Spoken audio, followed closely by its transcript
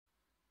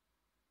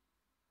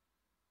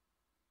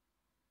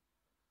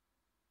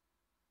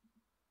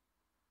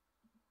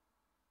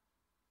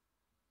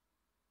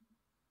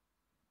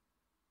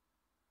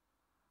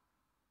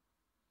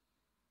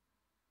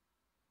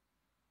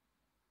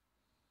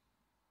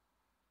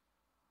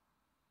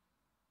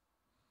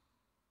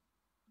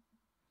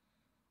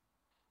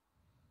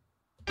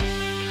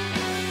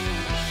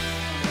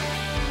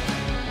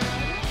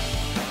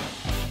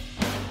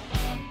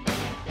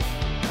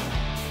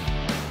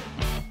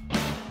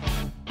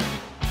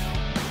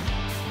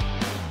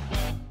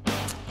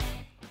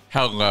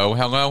Hello,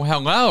 hello,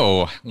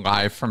 hello.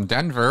 Live from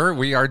Denver,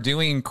 we are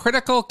doing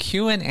Critical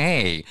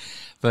Q&A,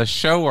 the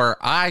show where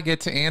I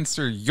get to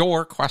answer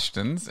your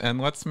questions.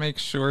 And let's make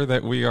sure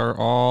that we are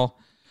all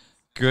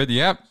good.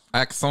 Yep,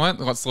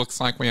 excellent.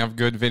 Looks like we have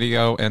good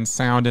video and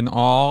sound and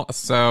all.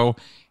 So,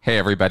 hey,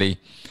 everybody.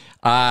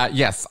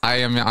 Yes, I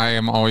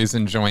am always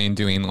enjoying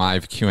doing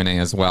live Q&A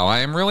as well. I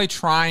am really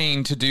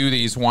trying to do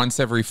these once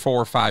every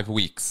 4 or 5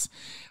 weeks.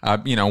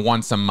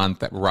 Once a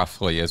month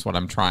roughly is what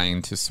I'm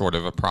trying to sort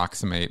of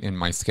approximate in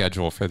my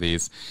schedule for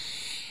these.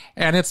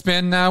 And it's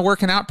been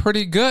working out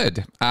pretty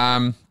good.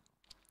 Softcore.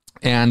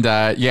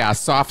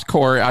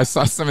 I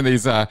saw some of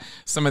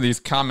these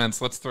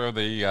comments. Let's throw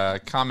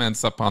the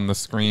comments up on the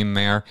screen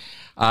there.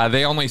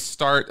 They only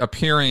start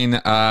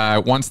appearing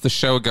once the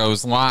show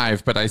goes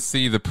live, but I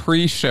see the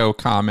pre-show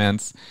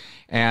comments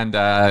and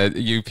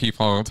you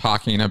people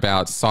talking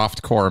about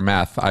softcore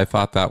meth. I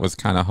thought that was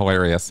kind of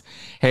hilarious.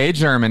 Hey,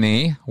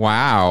 Germany.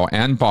 Wow.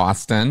 And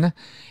Boston.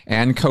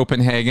 And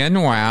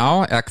Copenhagen.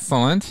 Wow.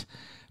 Excellent.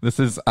 This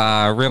is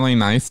really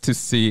nice to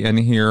see and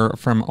hear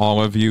from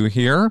all of you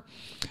here.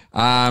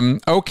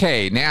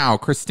 Okay, now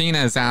Christina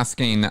is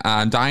asking,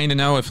 dying to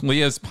know if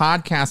Leah's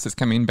podcast is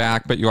coming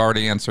back, but you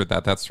already answered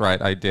that. That's right,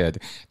 I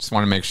did. Just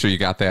want to make sure you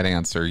got that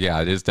answer.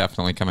 Yeah, it is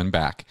definitely coming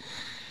back.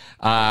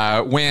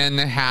 When,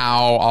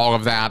 how, all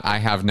of that, I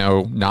have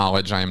no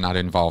knowledge. I am not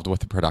involved with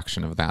the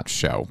production of that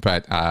show,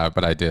 but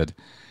I did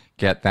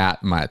get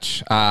that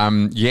much.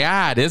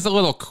 It is a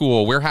little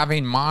cool. We're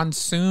having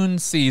monsoon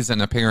season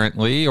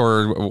apparently,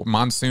 or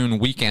monsoon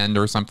weekend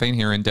or something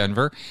here in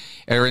Denver,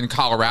 or in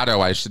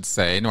Colorado, I should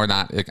say. We're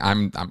not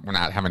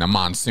having a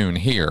monsoon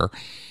here.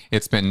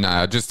 It's been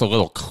just a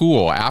little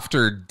cool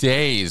after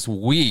days,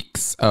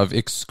 weeks of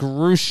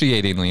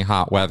excruciatingly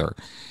hot weather.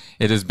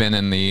 It has been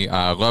in the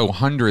low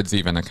hundreds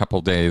even a couple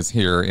days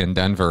here in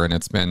Denver, and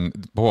it's been,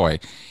 boy,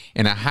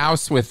 in a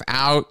house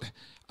without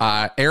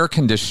air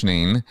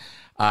conditioning.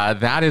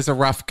 That is a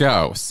rough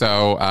go.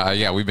 So,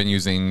 we've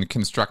been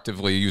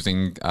constructively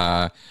using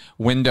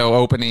window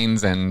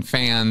openings and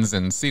fans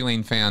and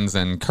ceiling fans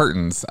and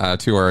curtains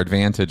to our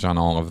advantage on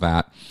all of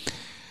that.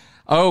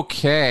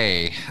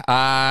 Okay.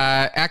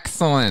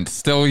 Excellent.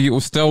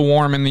 Still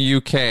warm in the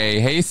UK.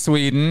 Hey,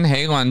 Sweden.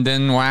 Hey,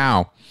 London.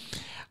 Wow.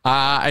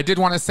 I did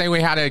want to say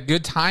we had a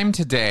good time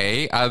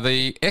today.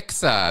 The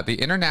ICSA, the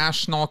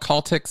International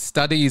Cultic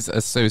Studies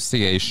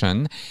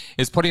Association,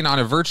 is putting on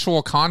a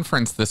virtual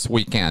conference this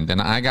weekend, and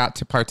I got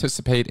to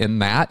participate in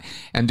that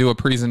and do a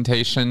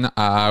presentation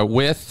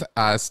with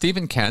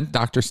Stephen Kent,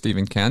 Dr.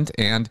 Stephen Kent,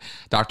 and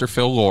Dr.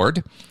 Phil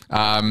Lord.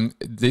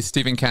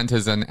 Stephen Kent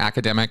is an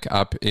academic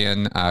up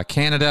in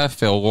Canada.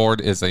 Phil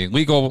Lord is a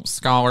legal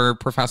scholar,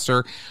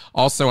 professor,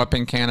 also up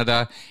in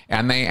Canada,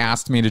 and they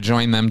asked me to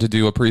join them to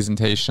do a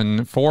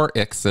presentation for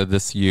ICSA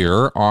this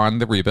year on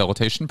the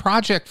Rehabilitation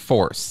Project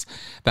Force,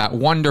 that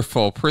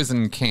wonderful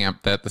prison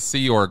camp that the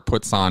Sea Org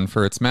puts on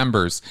for its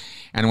members,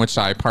 and which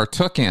I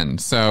partook in.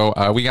 So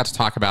we got to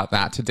talk about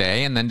that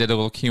today, and then did a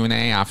little Q&A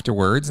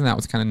afterwards, and that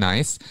was kind of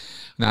nice.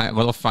 A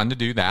little fun to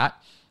do that.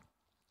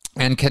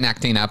 And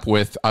connecting up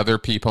with other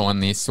people in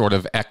the sort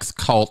of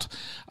ex-cult,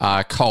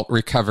 cult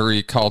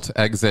recovery, cult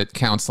exit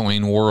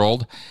counseling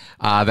world.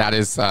 That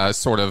is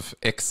sort of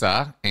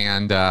ICSA,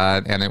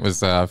 and it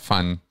was a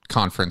fun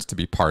conference to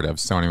be part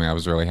of. So anyway, I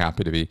was really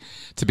happy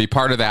to be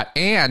part of that.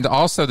 And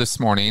also this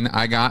morning,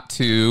 I got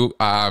to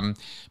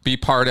be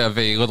part of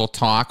a little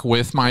talk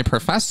with my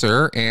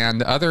professor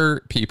and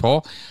other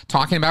people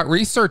talking about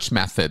research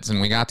methods.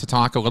 And we got to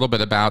talk a little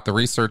bit about the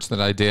research that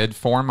I did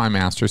for my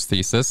master's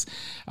thesis.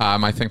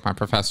 I think my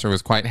professor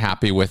was quite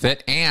happy with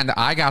it. And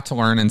I got to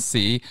learn and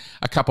see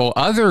a couple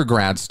other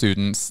grad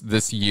students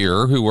this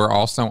year who were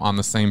also on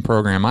the same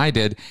program I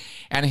did,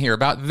 and hear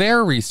about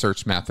their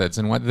research methods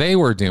and what they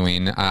were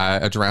doing,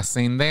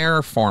 addressing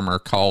their former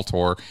cult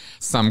or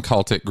some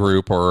cultic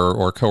group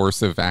or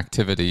coercive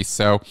activity.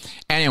 So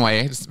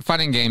anyway, it's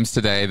fun and games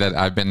today that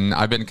I've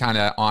been kind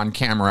of on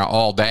camera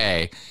all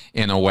day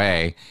in a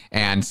way.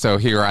 And so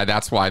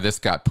that's why this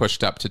got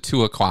pushed up to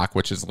 2:00,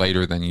 which is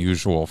later than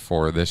usual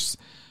for this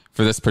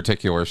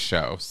particular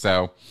show.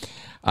 So,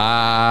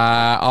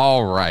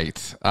 all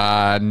right.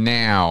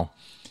 Now,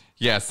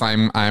 yes,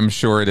 I'm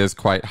sure it is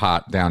quite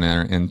hot down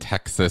there in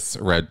Texas,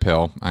 Red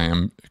Pill. I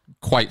am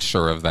quite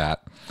sure of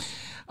that.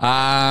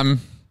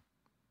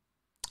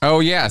 Oh,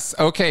 yes.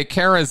 Okay,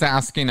 Kara's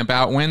asking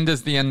about when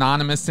does the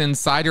Anonymous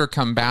Insider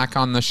come back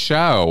on the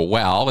show?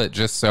 Well, it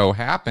just so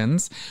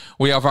happens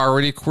we have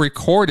already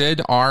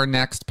recorded our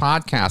next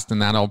podcast,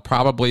 and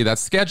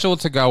that's scheduled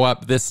to go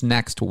up this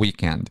next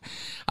weekend.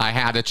 I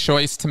had a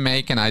choice to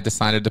make, and I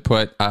decided to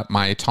put up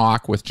my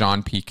talk with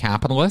John P.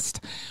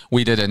 Capitalist.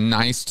 We did a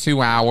nice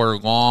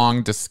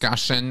 2-hour-long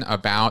discussion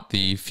about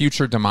the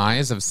future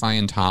demise of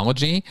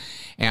Scientology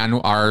and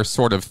our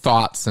sort of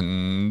thoughts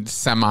and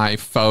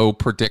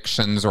semi-faux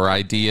predictions or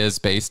ideas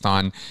based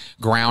on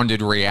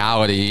grounded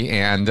reality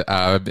and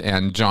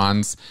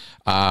John's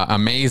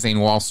amazing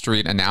Wall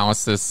Street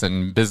analysis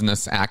and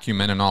business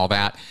acumen and all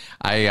that.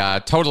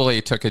 I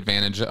totally took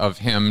advantage of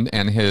him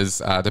and his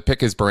to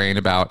pick his brain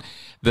about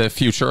the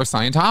future of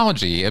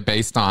Scientology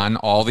based on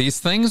all these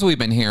things we've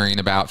been hearing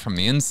about from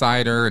the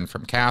Insider and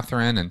from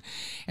Catherine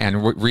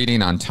and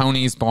reading on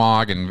Tony's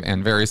blog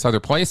and various other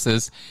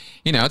places.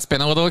 You know, it's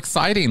been a little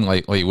exciting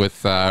lately with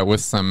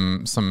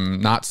some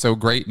not so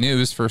great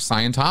news for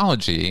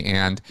Scientology.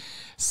 And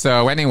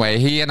so anyway,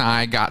 he and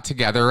I got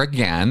together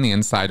again, the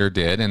Insider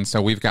did, and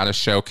so we've got a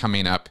show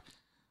coming up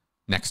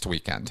next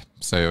weekend.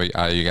 So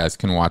you guys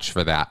can watch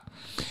for that.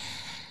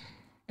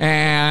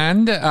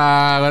 And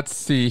let's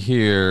see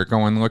here.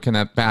 Looking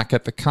back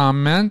at the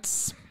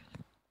comments.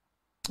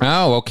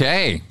 Oh,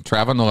 okay.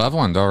 Traveling to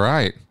Loveland. All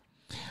right.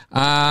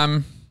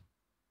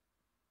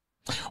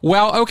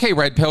 Well, okay,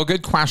 Red Pill,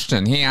 good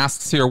question. He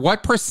asks here,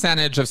 what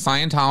percentage of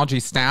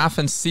Scientology staff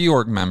and Sea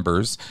Org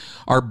members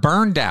are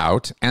burned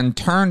out and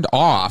turned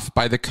off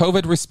by the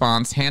COVID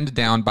response handed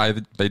down by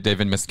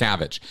David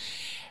Miscavige?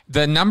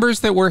 The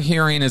numbers that we're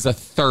hearing is a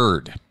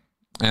third.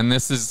 And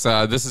this is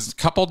a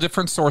couple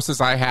different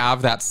sources I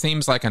have. That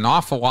seems like an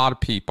awful lot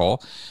of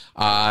people.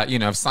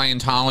 If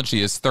Scientology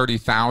is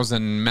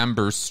 30,000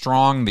 members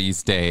strong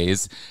these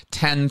days,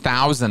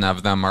 10,000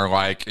 of them are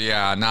like,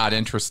 yeah, not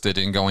interested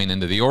in going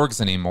into the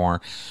orgs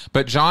anymore.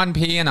 But John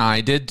P. and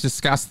I did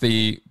discuss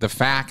the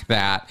fact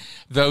that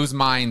those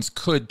minds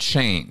could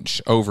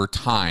change over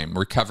time.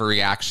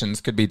 Recovery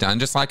actions could be done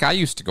just like I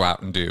used to go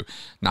out and do,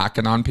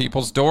 knocking on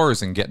people's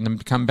doors and getting them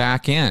to come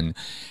back in.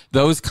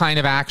 Those kind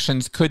of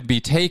actions could be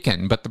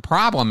taken, but the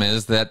problem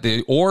is that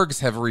the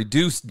orgs have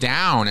reduced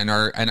down and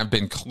have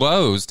been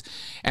closed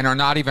and are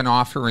not even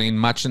offering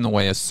much in the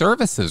way of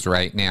services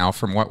right now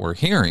from what we're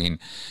hearing.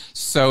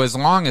 So as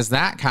long as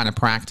that kind of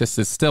practice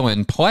is still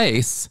in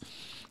place,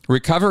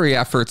 recovery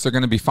efforts are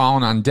going to be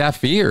falling on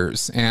deaf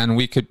ears, and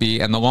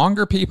the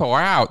longer people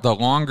are out,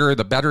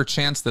 the better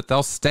chance that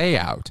they'll stay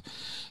out.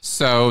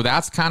 So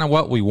that's kind of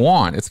what we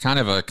want. It's kind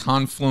of a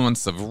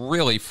confluence of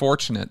really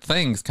fortunate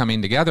things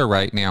coming together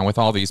right now with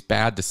all these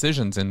bad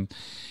decisions in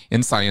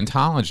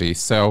Scientology.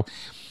 So,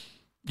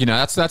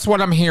 that's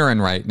what I'm hearing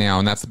right now,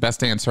 and that's the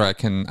best answer I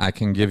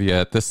can give you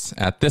at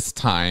this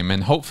time.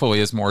 And hopefully,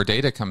 as more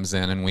data comes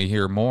in and we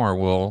hear more,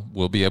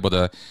 we'll be able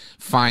to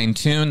fine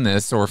tune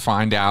this or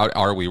find out,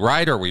 are we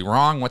right, are we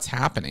wrong, what's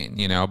happening?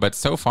 But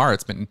so far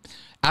it's been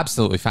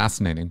absolutely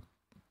fascinating.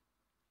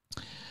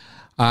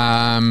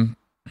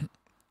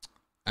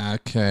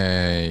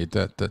 Okay.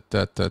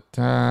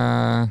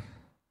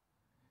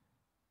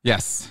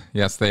 Yes,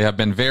 they have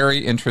been very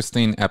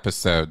interesting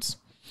episodes.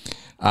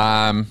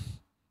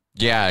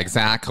 Yeah,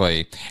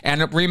 exactly.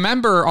 And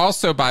remember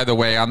also, by the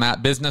way, on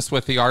that business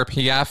with the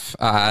RPF,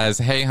 as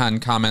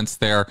Heyhun comments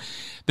there,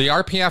 the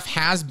RPF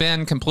has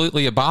been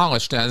completely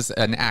abolished as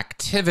an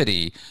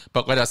activity,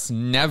 but let us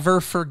never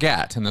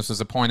forget, and this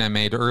was a point I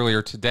made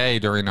earlier today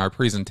during our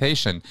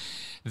presentation,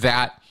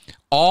 that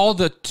all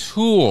the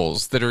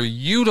tools that are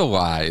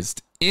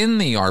utilized in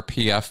the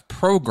RPF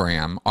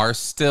program are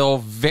still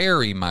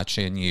very much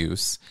in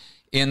use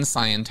in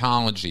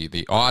Scientology.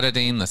 The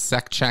auditing, the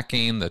sec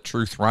checking, the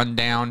truth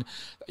rundown,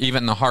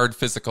 even the hard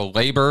physical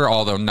labor,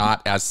 although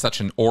not as such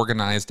an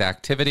organized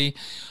activity.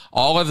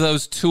 All of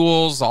those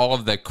tools, all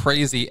of the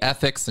crazy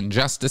ethics and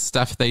justice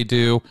stuff they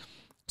do,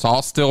 it's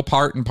all still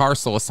part and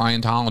parcel of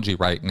Scientology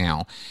right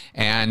now.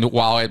 And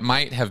while it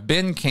might have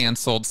been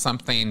canceled,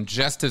 something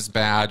just as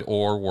bad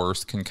or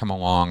worse can come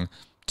along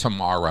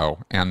tomorrow,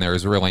 and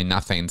there's really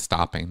nothing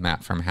stopping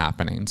that from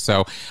happening.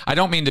 So I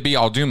don't mean to be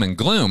all doom and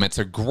gloom. It's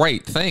a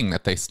great thing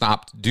that they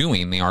stopped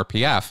doing the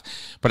RPF,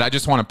 but I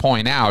just want to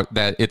point out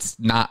that it's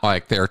not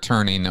like they're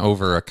turning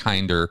over a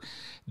kinder,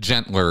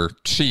 gentler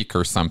cheek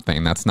or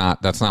something. That's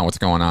not what's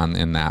going on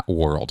in that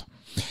world.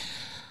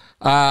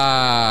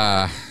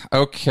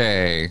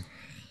 Okay.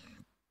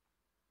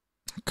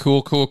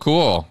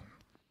 Cool.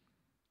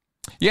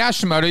 Yeah,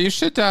 Shimoda, you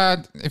should,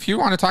 if you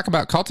want to talk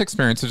about cult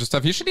experiences and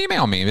stuff, you should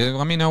email me.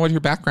 Let me know what your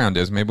background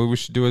is. Maybe we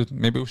should do a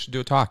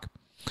talk.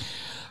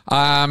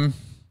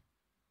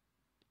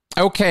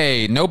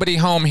 Okay, Nobody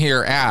Home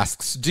here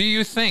asks, do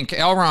you think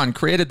L. Ron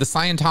created the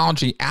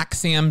Scientology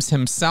axioms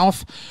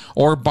himself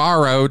or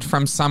borrowed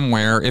from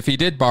somewhere? If he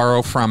did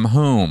borrow, from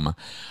whom?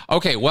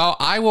 Okay, well,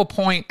 I will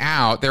point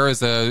out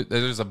there's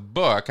a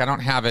book, I don't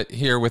have it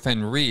here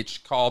within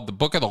reach, called The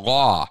Book of the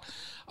Law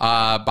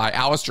by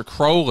Aleister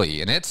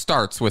Crowley, and it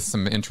starts with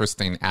some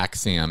interesting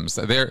axioms.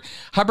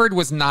 Hubbard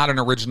was not an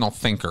original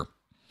thinker.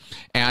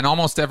 And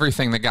almost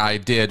everything the guy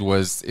did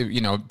was,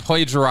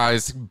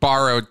 plagiarized,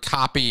 borrowed,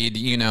 copied,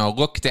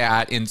 looked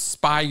at,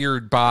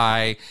 inspired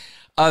by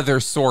other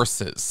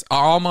sources.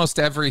 Almost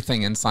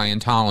everything in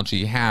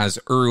Scientology has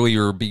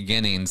earlier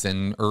beginnings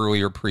and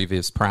earlier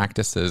previous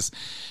practices.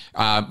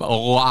 A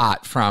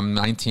lot from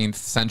 19th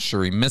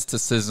century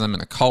mysticism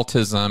and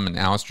occultism and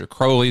Aleister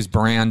Crowley's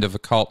brand of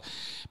occult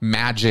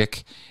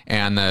magic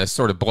and the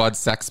sort of blood,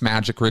 sex,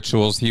 magic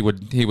rituals he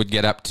would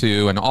get up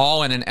to, and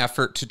all in an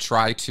effort to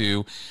try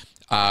to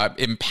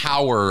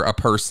empower a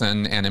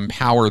person and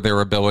empower their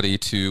ability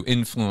to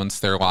influence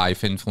their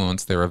life,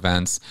 influence their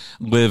events,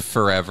 live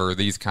forever.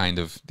 These kind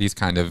of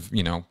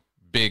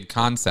big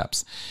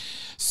concepts.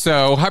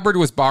 So Hubbard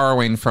was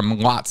borrowing from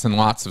lots and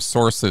lots of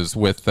sources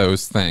with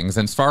those things.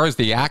 And as far as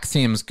the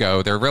axioms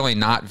go, they're really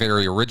not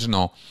very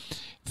original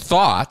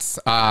thoughts,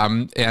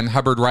 and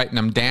Hubbard writing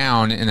them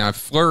down in a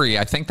flurry.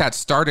 I think that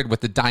started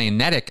with the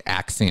Dianetic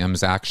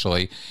axioms,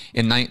 actually,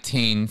 in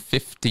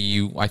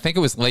 1950. I think it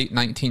was late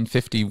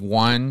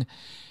 1951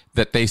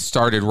 that they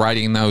started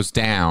writing those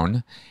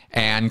down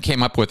and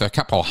came up with a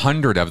couple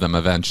hundred of them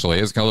eventually.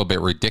 It was a little bit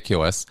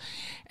ridiculous.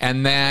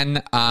 And then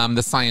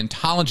the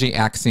Scientology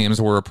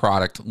axioms were a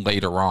product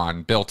later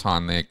on, built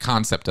on the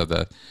concept of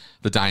the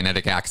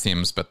Dianetic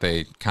axioms, but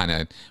they kind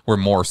of were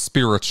more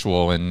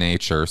spiritual in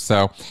nature.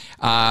 So,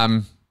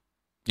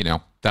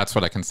 that's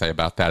what I can say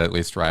about that, at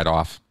least right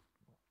off.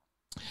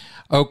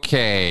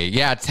 Okay.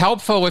 Yeah, it's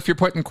helpful if you're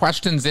putting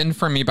questions in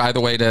for me, by the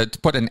way, to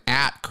put an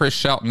 @ Chris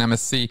Shelton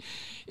MSc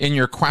in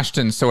your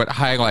questions so it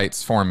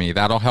highlights for me.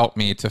 That'll help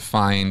me to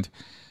find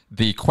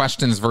the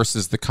questions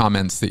versus the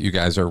comments that you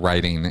guys are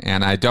writing.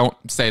 And I don't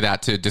say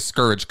that to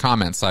discourage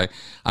comments.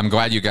 I'm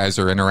glad you guys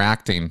are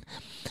interacting.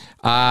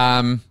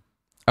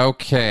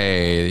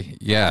 Okay.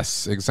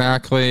 Yes,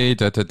 exactly.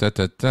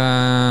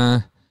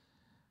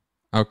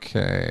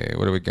 Okay.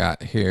 What do we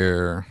got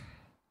here?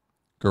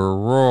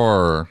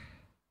 Guror.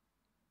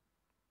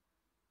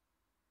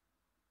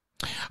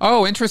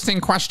 Oh, interesting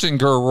question,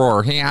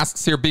 Guror. He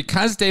asks here,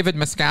 because David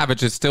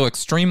Miscavige is still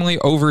extremely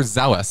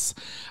overzealous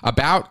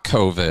about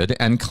COVID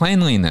and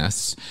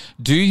cleanliness,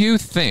 do you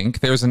think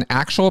there's an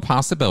actual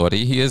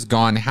possibility he has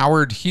gone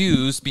Howard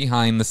Hughes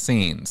behind the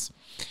scenes?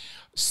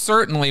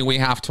 Certainly we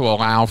have to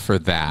allow for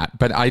that,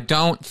 but I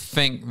don't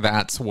think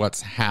that's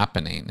what's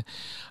happening.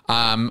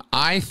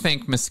 I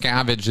think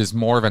Miscavige is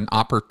more of an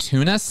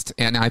opportunist,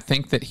 and I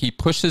think that he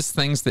pushes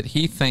things that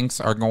he thinks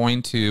are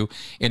going to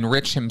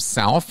enrich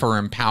himself or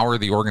empower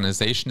the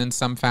organization in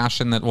some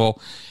fashion that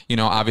will,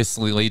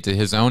 obviously lead to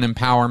his own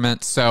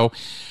empowerment. So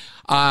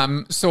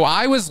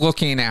I was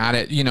looking at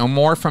it,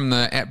 more from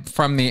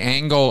the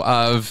angle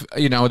of,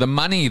 the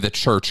money the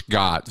church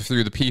got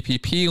through the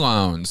PPP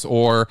loans,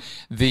 or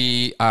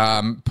the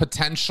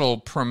potential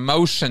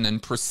promotion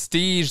and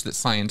prestige that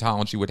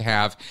Scientology would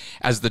have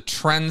as the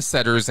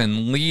trendsetters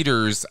and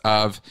leaders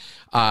of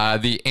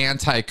the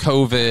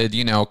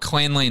anti-COVID,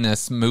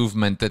 cleanliness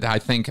movement that I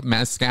think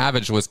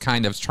Miscavige was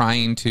kind of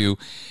trying to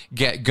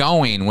get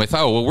going with.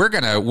 Oh, well,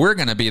 we're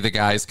gonna be the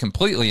guys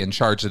completely in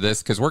charge of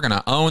this because we're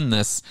gonna own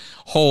this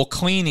whole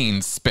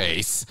cleaning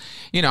space.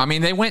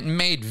 They went and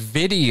made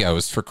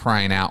videos, for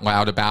crying out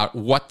loud, about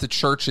what the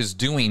church is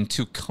doing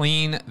to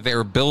clean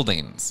their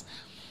buildings.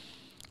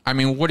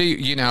 What do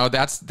you,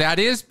 that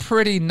is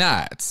pretty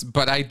nuts,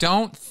 but I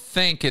don't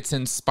think it's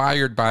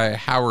inspired by a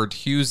Howard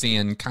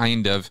Hughesian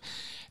kind of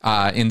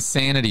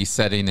insanity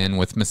setting in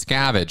with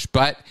Miscavige.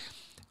 But,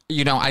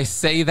 I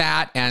say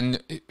that,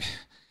 and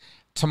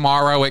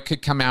tomorrow it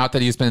could come out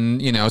that he's been,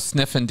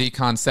 sniffing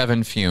Decon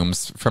 7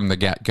 fumes from the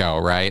get-go,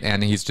 right?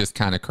 And he's just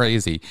kind of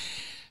crazy.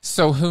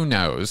 So who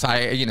knows?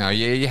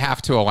 You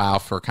have to allow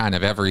for kind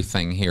of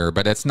everything here,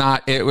 but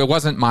it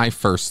wasn't my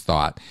first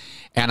thought.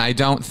 And I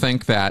don't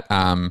think that,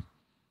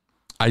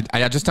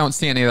 I just don't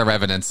see any other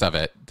evidence of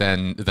it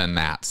than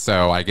that.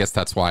 So I guess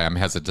that's why I'm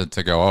hesitant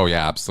to go, oh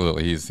yeah,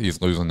 absolutely,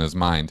 he's losing his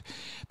mind.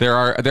 There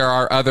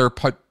are other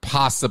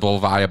possible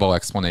viable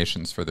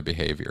explanations for the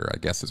behavior, I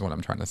guess is what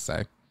I'm trying to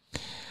say.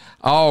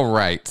 All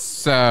right.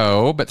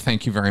 So, but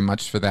thank you very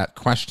much for that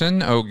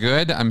question. Oh,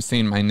 good. I'm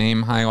seeing my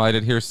name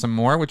highlighted here some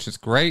more, which is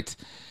great.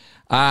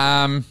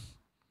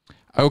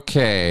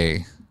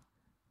 Okay.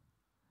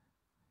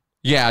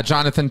 Yeah,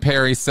 Jonathan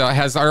Perry. So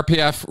has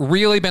RPF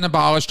really been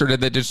abolished, or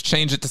did they just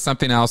change it to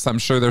something else? I'm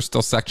sure there's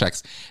still sec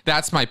checks.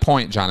 That's my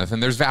point,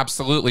 Jonathan. There's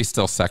absolutely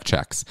still sec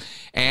checks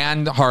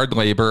and hard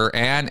labor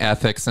and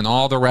ethics and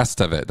all the rest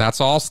of it. That's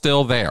all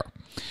still there.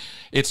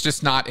 It's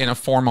just not in a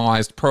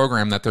formalized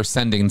program that they're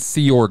sending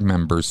Sea Org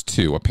members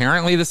to.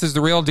 Apparently, this is the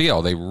real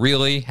deal. They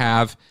really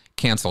have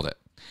canceled it.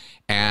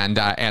 And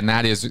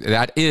that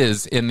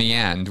is, in the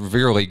end,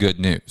 really good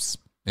news.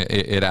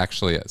 It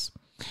actually is.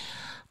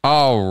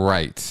 All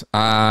right.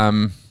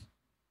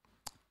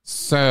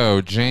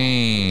 So,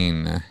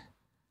 Jane.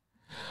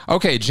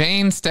 Okay,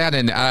 Jane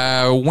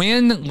Stadden.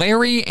 When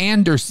Larry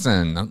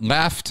Anderson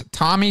left,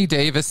 Tommy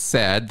Davis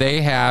said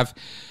they'd have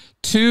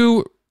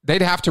to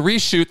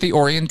reshoot the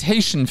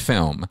orientation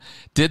film.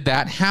 Did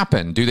that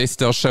happen? Do they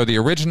still show the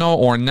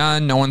original or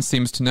none? No one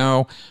seems to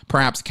know.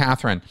 Perhaps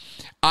Catherine.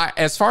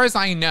 As far as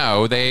I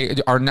know, they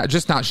are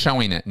just not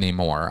showing it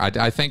anymore.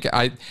 I think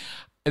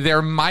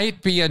there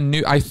might be a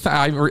new. I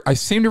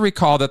seem to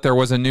recall that there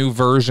was a new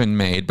version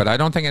made, but I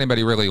don't think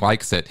anybody really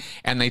likes it.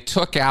 And they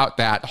took out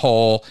that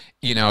whole,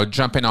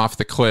 jumping off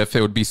the cliff.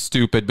 It would be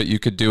stupid, but you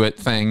could do it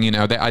thing.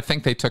 I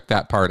think they took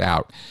that part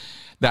out.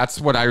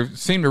 That's what I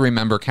seem to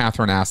remember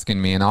Catherine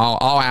asking me, and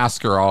I'll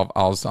ask her.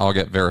 I'll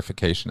get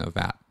verification of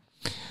that.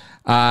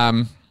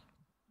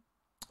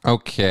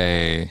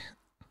 Okay.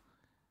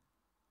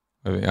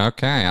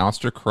 Okay,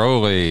 Aleister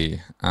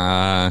Crowley.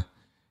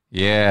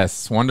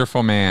 Yes,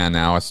 wonderful man,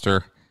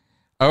 Aleister.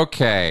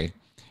 Okay.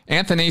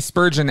 Anthony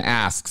Spurgeon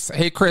asks,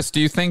 hey, Chris, do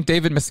you think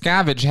David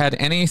Miscavige had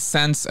any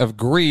sense of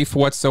grief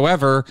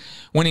whatsoever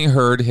when he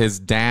heard his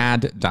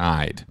dad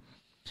died?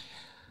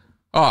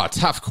 Oh,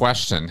 tough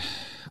question.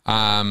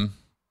 No,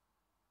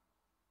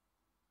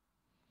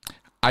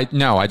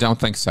 I don't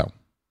think so.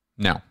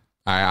 No.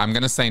 I'm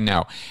going to say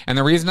no. And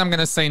the reason I'm going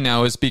to say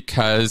no is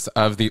because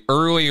of the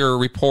earlier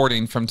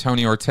reporting from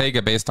Tony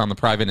Ortega based on the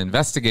private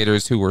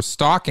investigators who were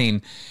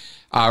stalking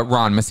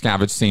Ron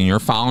Miscavige Sr.,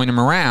 following him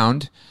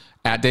around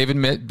at David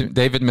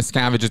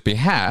Miscavige's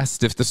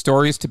behest. If the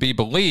story is to be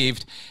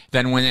believed,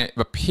 then when it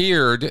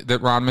appeared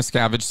that Ron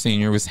Miscavige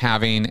Sr. was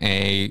having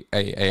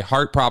a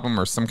heart problem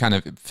or some kind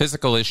of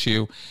physical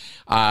issue,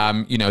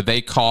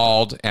 they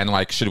called and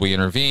like, should we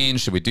intervene?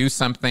 Should we do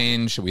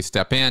something? Should we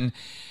step in?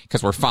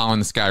 Because we're following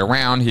this guy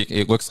around.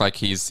 It looks like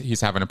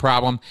he's having a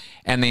problem.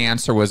 And the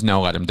answer was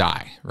no, let him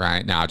die.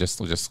 Right now, just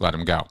let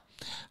him go.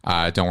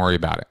 Don't worry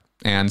about it.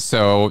 And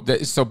so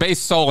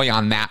based solely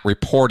on that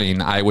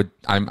reporting,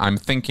 I'm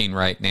thinking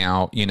right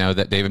now,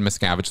 that David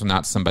Miscavige was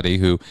not somebody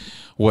who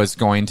was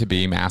going to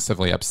be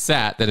massively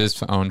upset that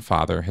his own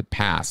father had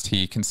passed.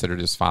 He considered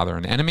his father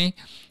an enemy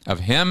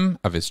of him,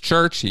 of his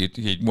church.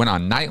 He went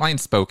on Nightline,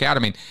 spoke out.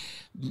 I mean,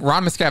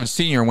 Ron Miscavige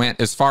Sr. went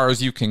as far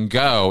as you can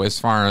go as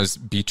far as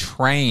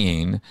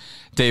betraying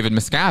David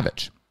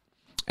Miscavige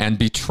and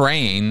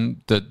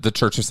betraying the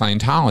Church of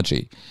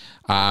Scientology.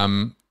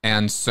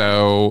 And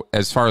so,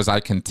 as far as I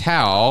can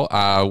tell,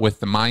 with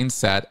the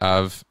mindset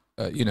of,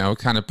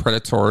 kind of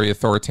predatory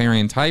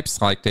authoritarian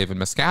types like David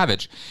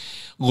Miscavige,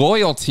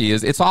 loyalty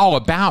it's all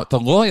about the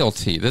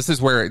loyalty. This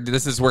is where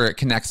it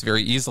connects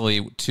very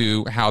easily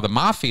to how the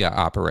mafia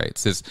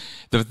operates. Is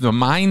the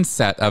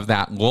mindset of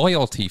that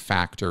loyalty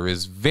factor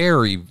is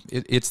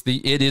it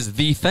is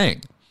the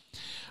thing.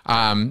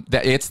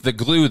 That it's the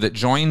glue that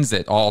joins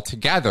it all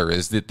together,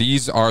 is that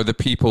these are the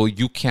people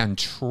you can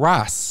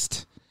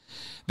trust.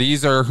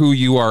 These are who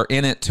you are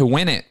in it to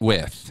win it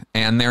with,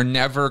 and they're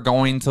never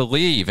going to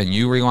leave, and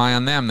you rely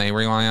on them, they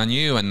rely on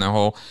you, and the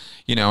whole,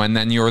 and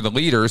then you're the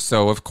leader,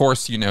 so of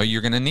course,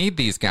 you're going to need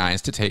these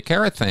guys to take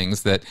care of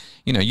things that,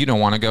 you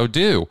don't want to go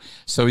do.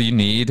 So you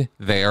need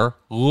their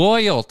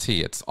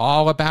loyalty. It's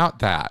all about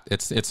that.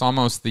 It's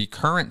almost the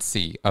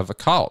currency of a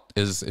cult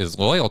is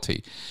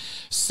loyalty.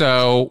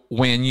 So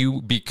when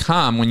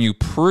you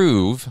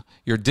prove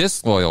your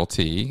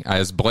disloyalty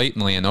as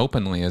blatantly and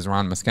openly as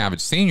Ron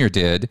Miscavige Sr.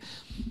 did,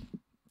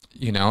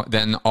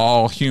 then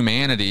all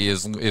humanity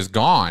is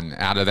gone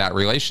out of that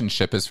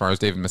relationship as far as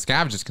David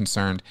Miscavige is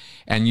concerned,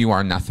 and you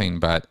are nothing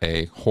but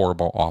a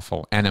horrible,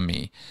 awful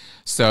enemy.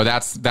 So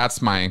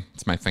that's my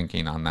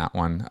thinking on that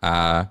one.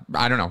 I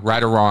don't know,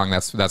 right or wrong.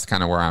 That's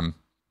kind of where I'm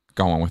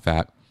going with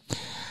that.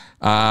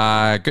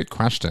 Good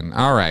question.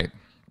 All right.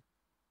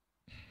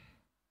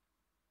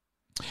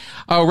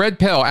 Oh, Red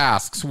Pill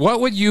asks,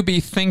 what would you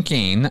be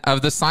thinking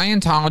of the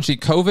Scientology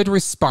COVID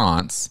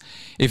response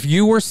if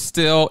you were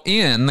still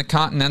in the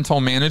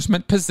continental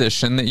management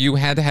position that you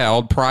had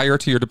held prior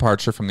to your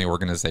departure from the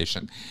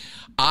organization?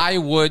 I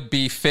would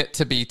be fit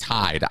to be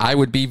tied. I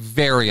would be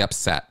very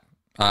upset.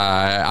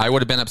 I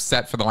would have been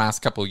upset for the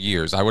last couple of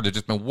years. I would have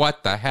just been,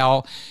 what the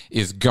hell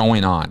is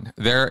going on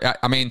there?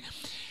 I mean,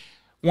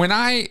 when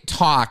I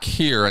talk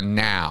here and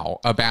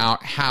now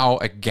about how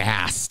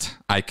aghast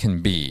I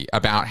can be,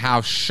 about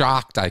how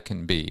shocked I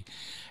can be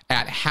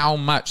at how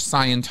much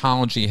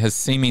Scientology has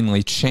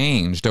seemingly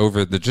changed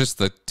over just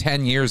the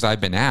 10 years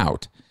I've been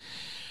out,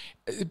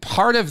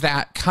 part of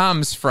that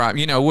comes from,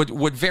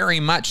 would very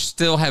much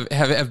still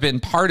have been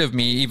part of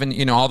me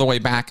even, all the way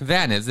back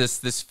then, is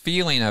this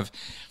feeling of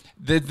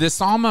this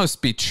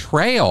almost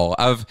betrayal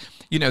of,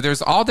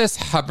 there's all this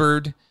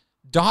Hubbard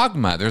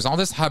dogma. There's all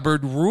this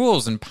Hubbard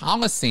rules and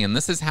policy, and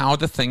this is how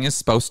the thing is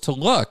supposed to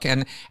look.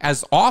 And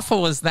as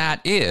awful as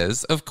that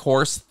is, of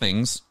course,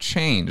 things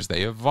change.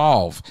 They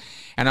evolve.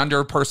 And under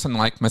a person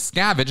like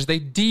Miscavige, they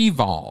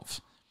devolve.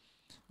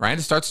 Right?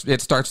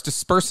 It starts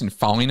dispersing,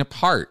 falling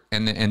apart,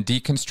 and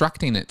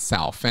deconstructing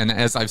itself. And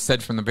as I've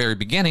said from the very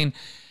beginning,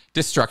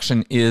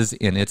 destruction is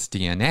in its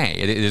DNA.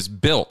 It is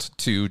built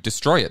to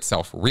destroy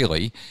itself,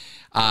 really.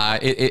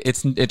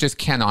 It just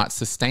cannot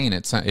sustain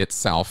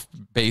itself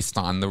based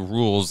on the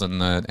rules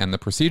and the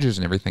procedures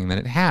and everything that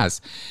it has.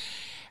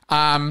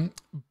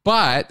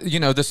 But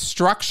the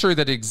structure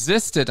that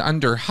existed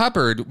under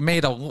Hubbard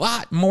made a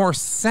lot more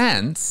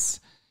sense,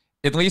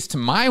 at least to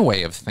my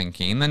way of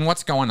thinking, than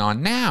what's going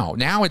on now.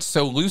 Now it's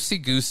so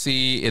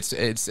loosey-goosey.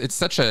 It's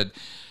such a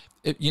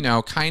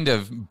kind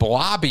of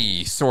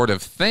blobby sort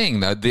of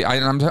thing.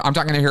 I'm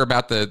talking here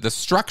about the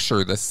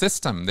structure, the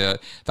system, the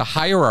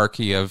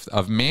hierarchy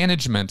of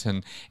management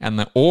and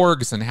the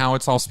orgs and how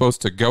it's all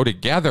supposed to go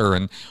together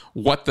and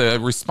what the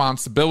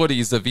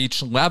responsibilities of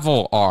each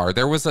level are.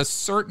 There was a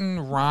certain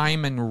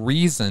rhyme and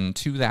reason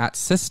to that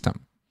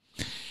system.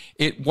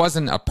 It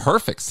wasn't a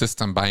perfect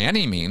system by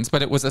any means,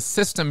 but it was a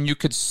system you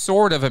could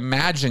sort of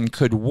imagine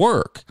could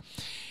work.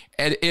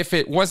 if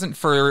it wasn't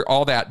for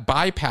all that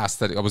bypass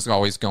that was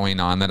always going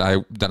on that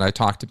I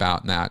talked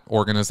about in that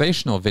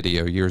organizational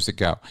video years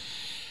ago.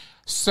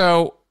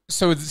 So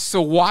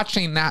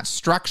watching that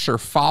structure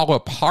fall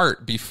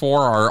apart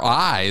before our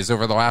eyes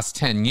over the last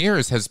 10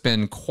 years has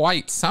been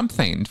quite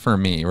something for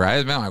me, right?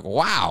 It's been like,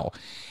 wow.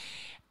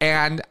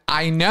 And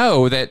I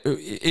know that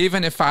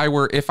even if I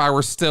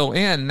were still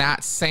in,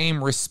 that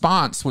same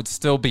response would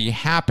still be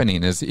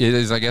happening, is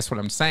I guess what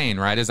I'm saying,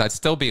 right? Is I'd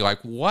still be like,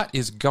 what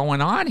is going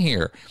on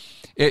here?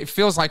 It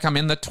feels like I'm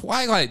in the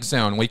twilight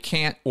zone. We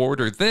can't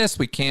order this.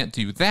 We can't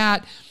do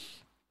that.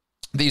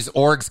 These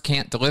orgs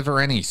can't deliver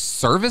any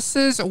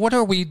services. What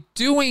are we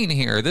doing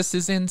here? This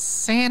is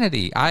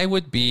insanity. I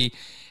would be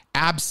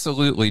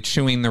absolutely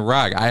chewing the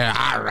rug.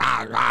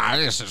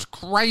 This is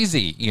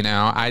crazy.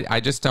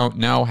 I just don't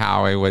know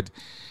how I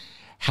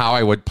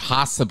would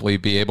possibly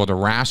be able to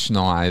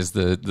rationalize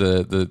the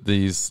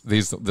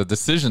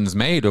decisions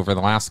made over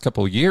the last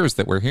couple of years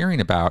that we're hearing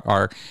about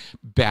are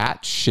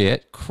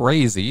batshit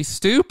crazy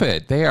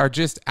stupid. They are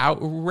just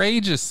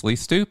outrageously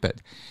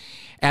stupid.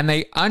 And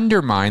they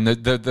undermine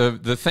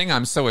the thing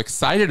I'm so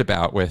excited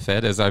about with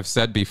it, as I've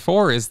said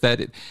before, is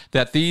that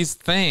these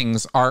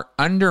things are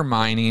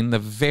undermining the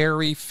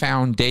very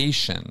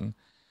foundation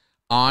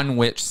on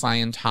which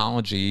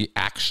Scientology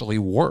actually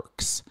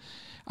works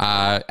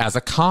as a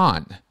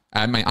con.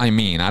 I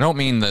don't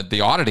mean that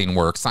the auditing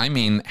works. I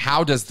mean,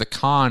 how does the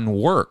con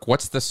work?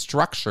 What's the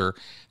structure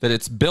that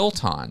it's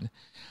built on?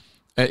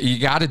 You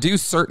got to do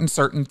certain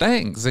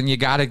things, and you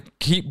got to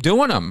keep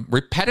doing them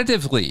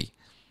repetitively.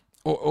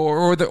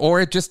 Or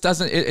it just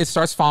doesn't. It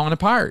starts falling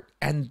apart,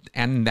 and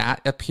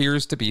that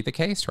appears to be the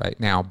case right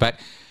now. But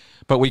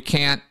we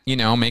can't,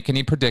 make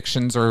any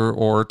predictions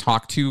or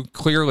talk too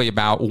clearly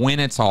about when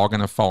it's all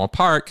going to fall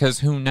apart, because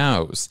who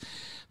knows?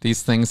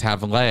 These things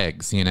have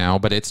legs,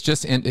 But it's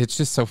just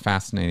so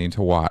fascinating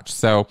to watch.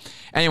 So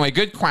anyway,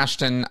 good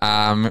question,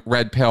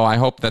 Red Pill. I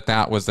hope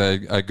that was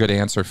a good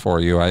answer for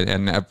you.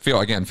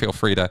 Feel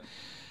free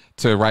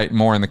to write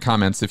more in the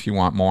comments if you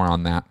want more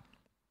on that.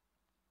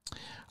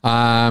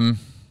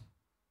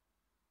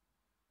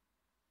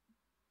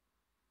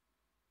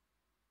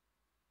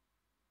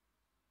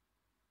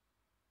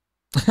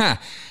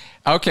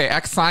 Okay,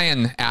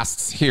 Xion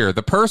asks here,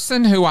 the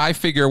person who I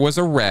figure was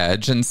a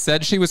reg and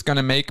said she was going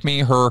to make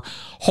me her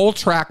whole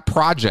track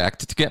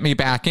project to get me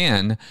back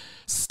in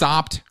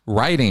stopped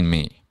writing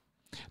me.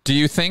 Do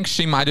you think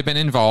she might have been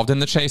involved in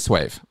the chase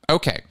wave?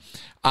 Okay.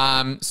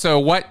 So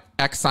what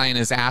Xion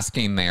is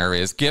asking there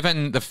is,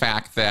 given the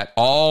fact that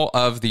all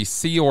of the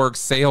Sea Org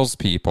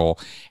salespeople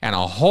and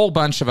a whole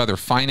bunch of other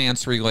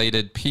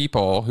finance-related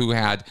people who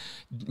had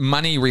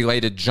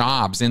money-related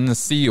jobs in the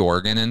Sea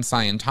Org and in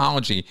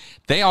Scientology,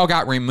 they all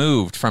got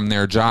removed from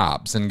their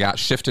jobs and got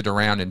shifted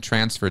around and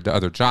transferred to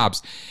other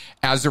jobs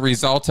as a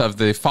result of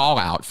the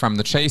fallout from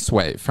the chase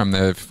wave, from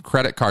the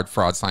credit card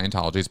fraud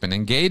Scientology has been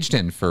engaged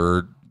in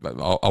for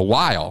a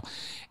while,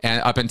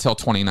 and up until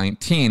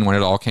 2019 when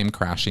it all came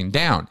crashing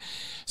down.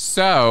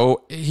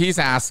 So he's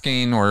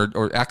asking, or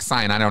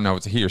Xion, I don't know if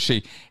it's he or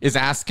she, is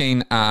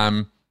asking,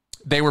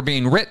 they were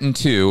being written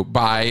to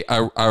by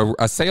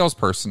a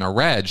salesperson, a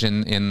reg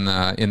in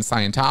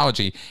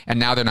Scientology, and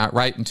now they're not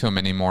writing to him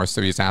anymore.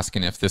 So he's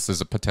asking if this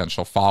is a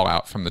potential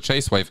fallout from the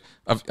chase wave.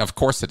 Of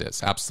course it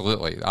is,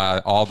 absolutely.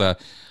 All the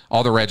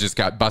regs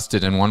got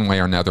busted in one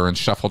way or another and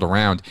shuffled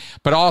around.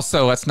 But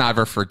also, let's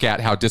never forget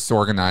how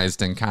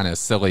disorganized and kind of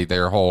silly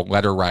their whole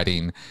letter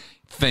writing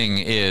thing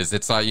is.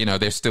 It's like,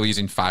 they're still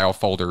using file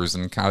folders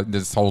and kind of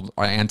this whole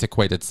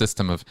antiquated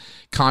system of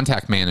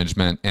contact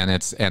management, and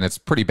it's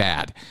pretty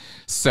bad.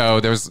 So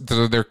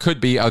there could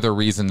be other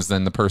reasons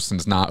than the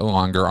person's not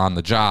longer on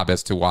the job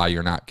as to why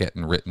you're not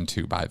getting written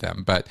to by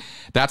them. But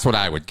that's what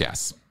I would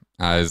guess,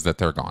 is that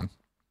they're gone.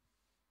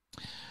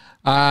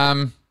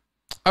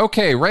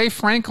 Okay, Ray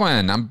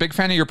Franklin, I'm a big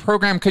fan of your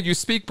program. Could you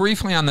speak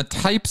briefly on the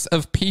types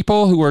of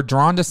people who are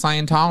drawn to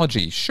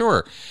Scientology?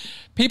 Sure.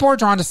 People are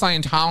drawn to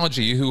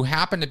Scientology who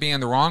happen to be in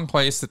the wrong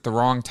place at the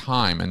wrong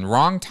time, and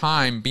wrong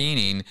time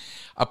meaning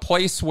a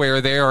place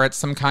where they are at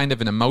some kind of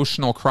an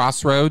emotional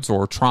crossroads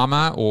or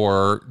trauma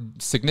or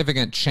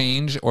significant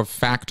change or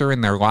factor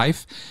in their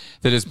life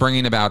that is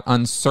bringing about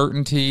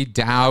uncertainty,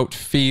 doubt,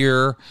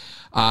 fear,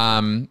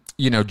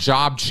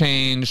 job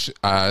change,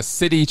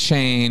 city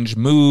change,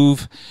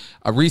 move,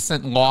 a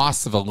recent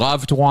loss of a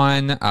loved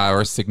one or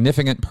a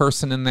significant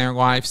person in their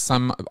life,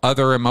 some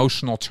other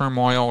emotional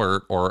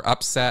turmoil or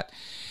upset.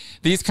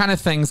 These kind of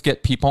things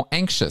get people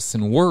anxious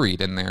and worried,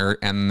 and they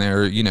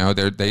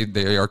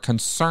are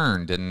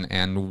concerned.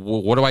 And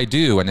what do I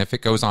do? And if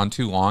it goes on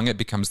too long, it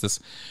becomes this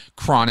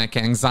chronic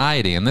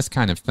anxiety and this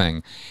kind of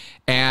thing.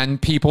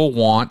 And people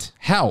want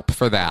help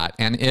for that.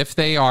 And if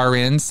they are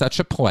in such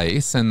a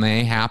place and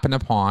they happen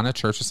upon a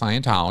Church of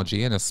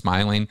Scientology and a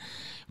smiling,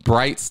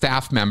 bright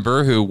staff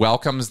member who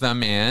welcomes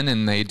them in,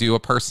 and they do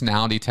a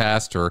personality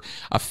test, or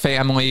a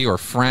family or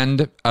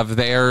friend of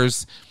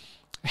theirs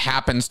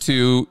happens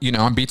to,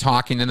 be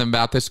talking to them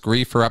about this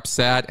grief or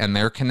upset, and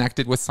they're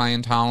connected with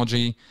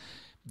Scientology,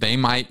 they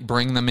might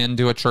bring them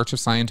into a Church of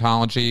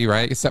Scientology,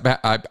 right? Except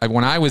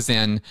when I was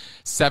in,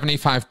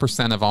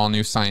 75% of all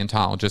new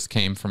Scientologists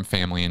came from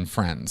family and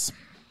friends.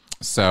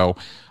 So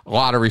a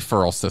lot of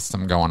referral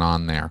system going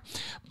on there.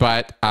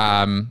 But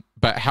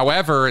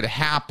however it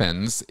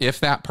happens, if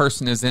that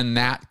person is in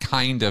that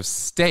kind of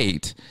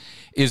state,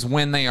 is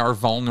when they are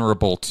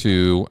vulnerable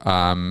to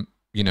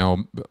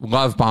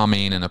love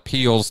bombing and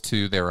appeals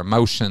to their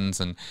emotions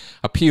and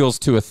appeals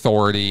to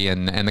authority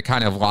and the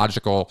kind of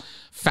logical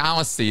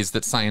fallacies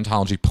that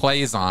Scientology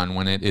plays on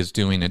when it is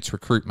doing its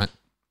recruitment,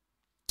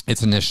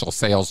 its initial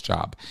sales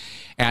job.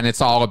 And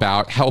it's all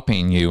about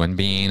helping you and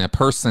being a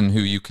person who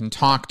you can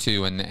talk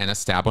to and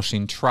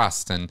establishing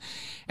trust and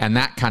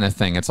that kind of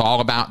thing. It's all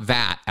about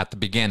that at the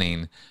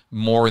beginning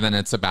more than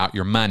it's about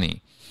your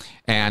money.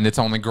 And it's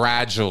only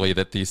gradually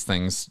that these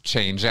things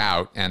change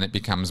out and it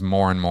becomes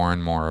more and more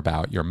and more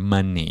about your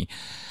money.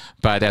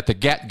 But at the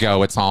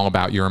get-go, it's all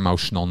about your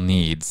emotional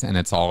needs, and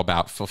it's all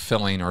about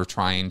fulfilling or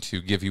trying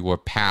to give you a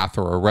path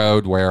or a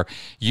road where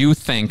you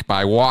think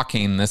by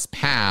walking this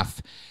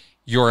path,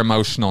 your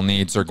emotional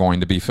needs are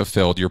going to be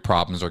fulfilled, your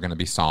problems are going to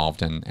be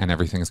solved, and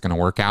everything's going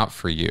to work out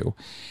for you.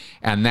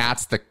 And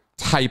that's the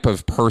type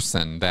of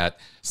person that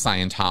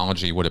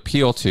Scientology would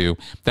appeal to.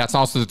 That's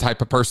also the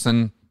type of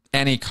person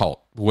any cult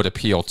would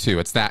appeal to.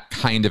 It's that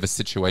kind of a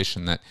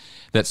situation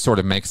that sort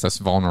of makes us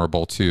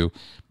vulnerable to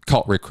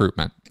cult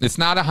recruitment. It's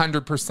not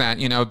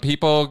 100%.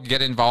 People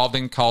get involved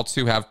in cults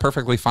who have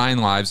perfectly fine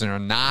lives and are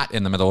not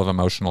in the middle of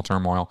emotional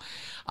turmoil.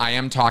 I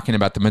am talking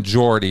about the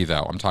majority,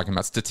 though. I'm talking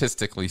about,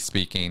 statistically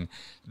speaking,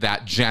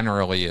 that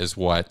generally is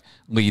what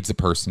leads a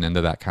person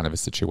into that kind of a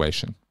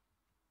situation.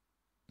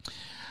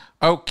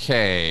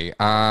 Okay.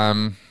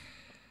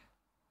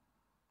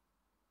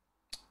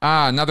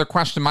 Another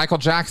question, Michael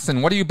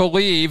Jackson. What do you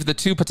believe the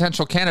two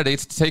potential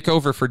candidates to take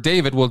over for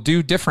David will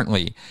do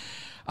differently?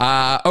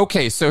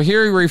 Okay, so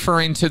here you're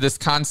referring to this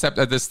concept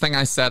of this thing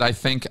I said, I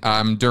think,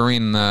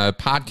 during the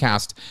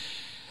podcast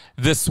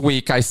this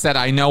week. I said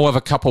I know of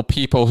a couple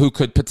people who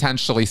could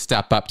potentially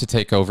step up to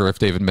take over if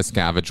David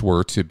Miscavige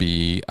were to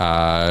be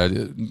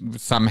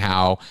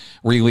somehow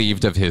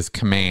relieved of his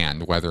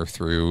command, whether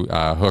through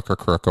hook or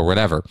crook or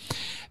whatever.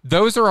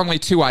 Those are only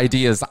two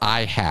ideas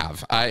I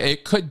have.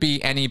 It could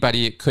be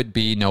anybody. It could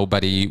be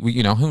nobody.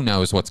 Who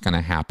knows what's going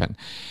to happen.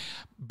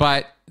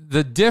 But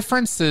the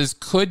differences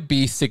could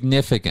be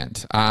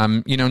significant.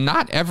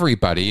 Not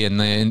everybody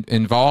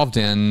involved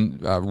in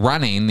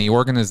running the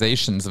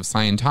organizations of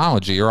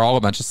Scientology are all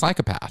a bunch of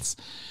psychopaths.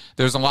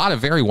 There's a lot of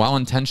very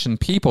well-intentioned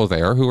people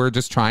there who are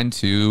just trying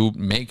to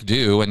make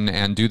do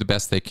and do the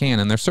best they can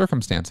in their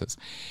circumstances.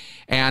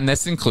 And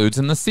this includes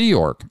in the Sea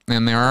Org.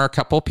 And there are a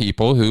couple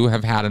people who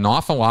have had an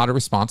awful lot of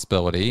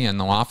responsibility and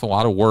an awful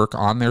lot of work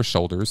on their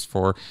shoulders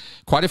for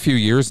quite a few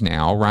years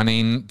now,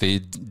 running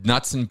the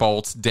nuts and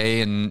bolts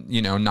day and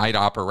night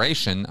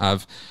operation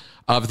of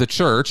the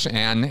church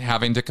and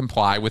having to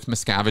comply with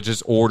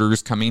Miscavige's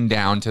orders coming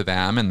down to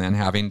them and then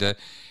having to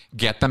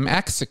get them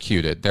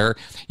executed.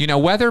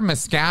 Whether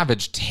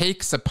Miscavige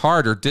takes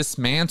apart or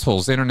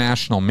dismantles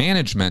international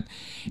management,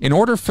 in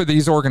order for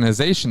these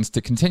organizations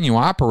to continue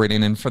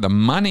operating and for the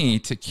money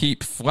to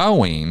keep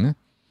flowing,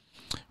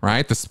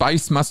 right? The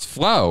spice must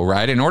flow,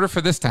 right? In order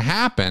for this to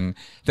happen,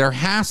 there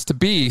has to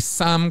be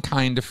some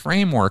kind of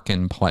framework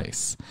in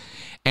place.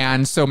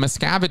 And so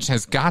Miscavige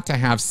has got to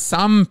have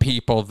some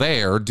people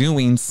there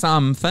doing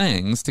some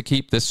things to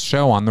keep this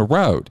show on the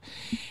road.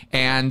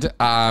 And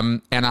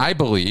I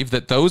believe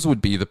that those would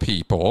be the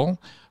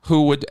people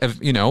who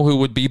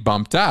would be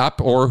bumped up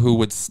or who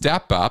would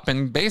step up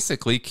and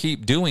basically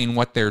keep doing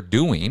what they're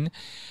doing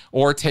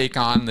or take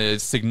on the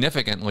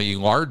significantly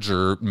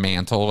larger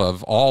mantle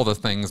of all the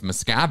things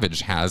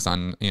Miscavige has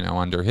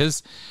under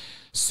his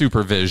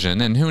supervision,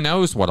 and who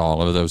knows what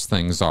all of those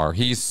things are.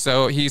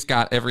 He's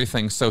got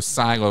everything so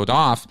siloed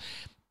off.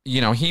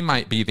 He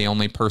might be the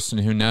only person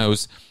who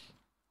knows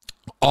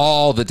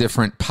all the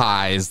different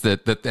pies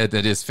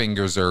that his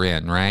fingers are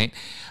in, right?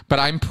 But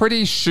I'm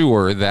pretty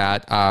sure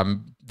that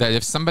that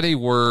if somebody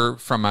were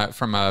from a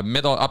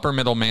upper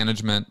middle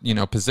management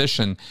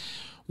position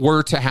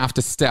were to have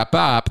to step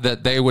up,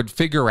 that they would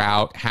figure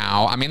out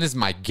how. I mean, this is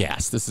my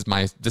guess. This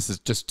is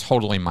just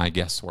totally my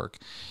guesswork.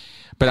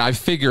 But I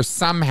figure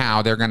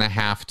somehow they're going to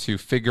have to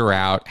figure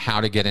out how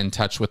to get in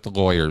touch with the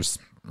lawyers,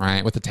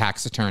 right? With the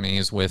tax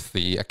attorneys, with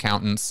the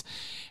accountants,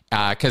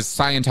 because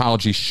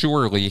Scientology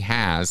surely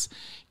has,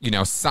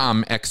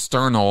 some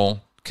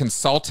external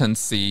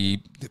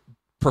consultancy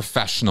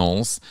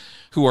professionals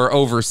who are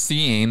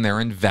overseeing their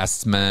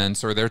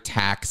investments or their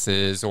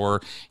taxes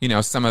or,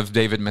 some of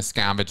David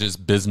Miscavige's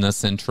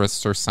business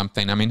interests or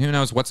something. I mean, who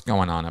knows what's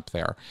going on up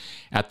there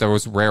at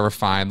those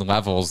rarefied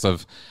levels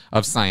of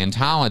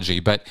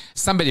Scientology. But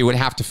somebody would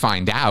have to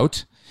find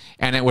out,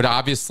 and it would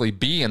obviously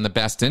be in the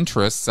best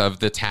interests of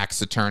the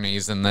tax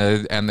attorneys and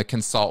the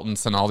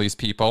consultants and all these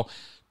people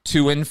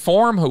to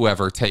inform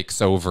whoever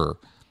takes over.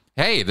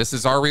 Hey, this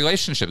is our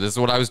relationship. This is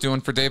what I was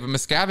doing for David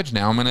Miscavige.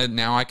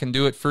 Now I can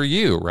do it for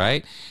you,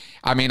 right?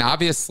 I mean,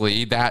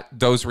 obviously that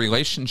those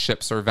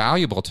relationships are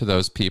valuable to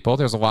those people.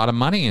 There's a lot of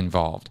money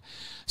involved.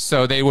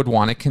 So they would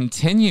want to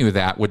continue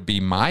that, would be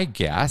my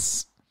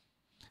guess.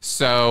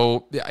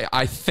 So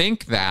I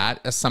think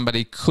that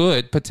somebody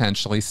could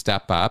potentially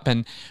step up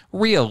and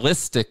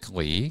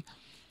realistically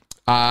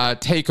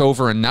take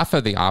over enough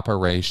of the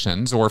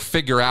operations, or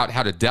figure out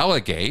how to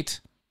delegate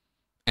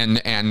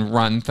and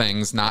run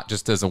things not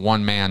just as a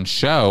one-man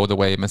show the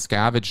way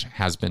Miscavige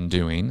has been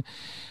doing,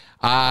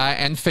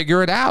 and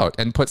figure it out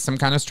and put some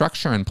kind of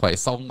structure in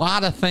place. A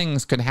lot of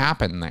things could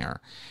happen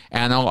there.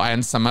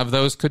 And some of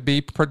those could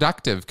be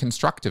productive,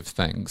 constructive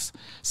things.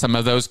 Some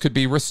of those could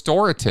be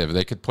restorative.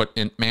 They could put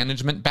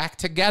management back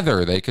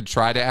together. They could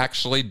try to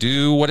actually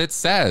do what it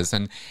says.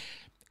 And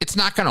it's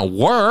not going to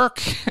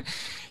work.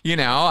 You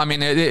know, I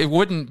mean, it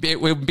would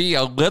be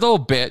a little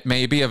bit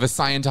maybe of a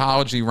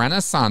Scientology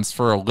renaissance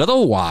for a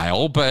little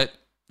while, but,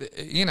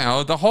 you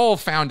know, the whole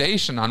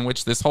foundation on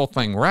which this whole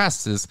thing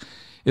rests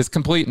is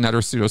complete and utter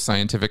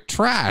pseudoscientific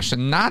trash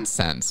and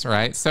nonsense,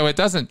 right? So it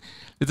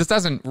just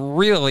doesn't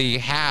really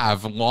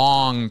have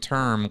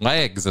long-term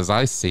legs as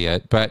I see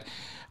it, but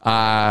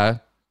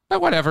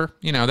whatever,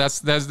 you know,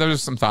 those are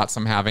some thoughts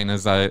I'm having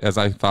as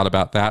I thought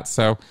about that.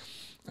 So,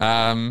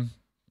 there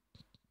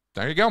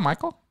you go,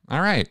 Michael.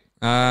 All right.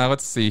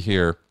 Let's see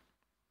here.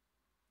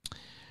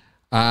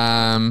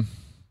 All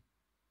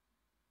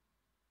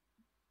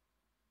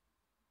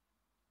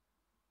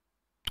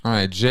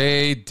right,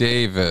 Jay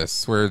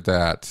Davis, where's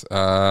that?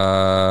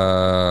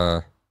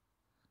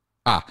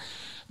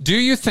 Do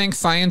you think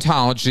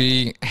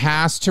Scientology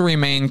has to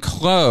remain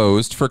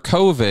closed for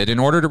COVID in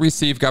order to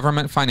receive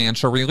government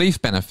financial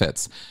relief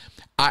benefits?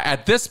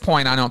 At this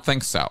point, I don't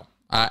think so.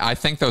 I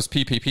think those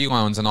PPP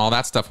loans and all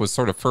that stuff was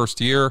sort of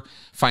first-year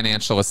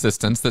financial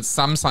assistance that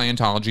some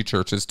Scientology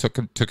churches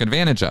took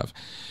advantage of.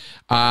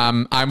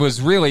 I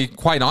was really,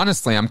 quite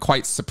honestly, I'm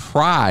quite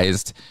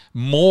surprised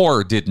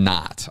more did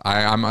not.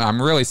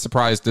 I'm really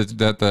surprised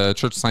that the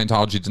Church of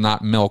Scientology did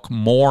not milk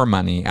more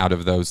money out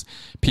of those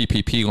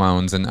PPP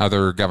loans and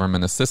other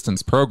government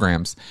assistance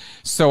programs.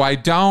 So I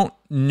don't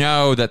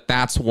know that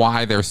that's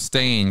why they're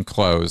staying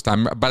closed.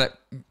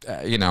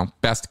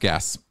 Best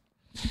guess.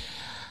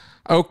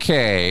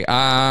 Okay.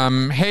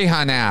 Hey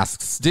Hun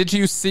asks, did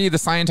you see the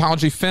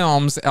Scientology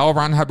films L.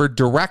 Ron Hubbard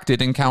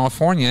directed in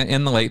California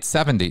in the late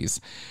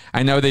 70s?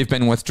 I know they've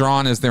been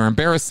withdrawn as they're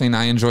embarrassing.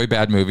 I enjoy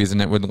bad movies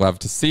and would love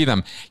to see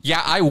them.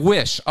 Yeah, I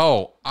wish.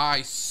 Oh,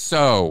 I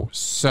so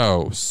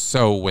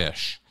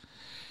wish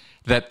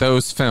that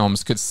those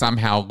films could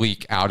somehow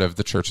leak out of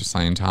the Church of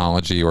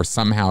Scientology or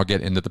somehow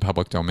get into the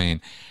public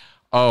domain.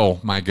 Oh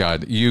my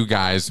God, you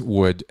guys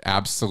would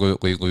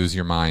absolutely lose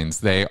your minds.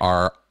 They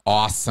are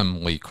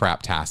awesomely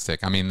craptastic.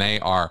 I mean, they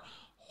are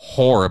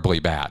horribly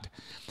bad.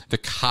 The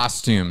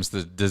costumes,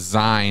 the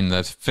design,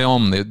 the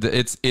film, it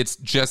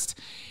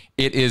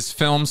is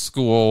film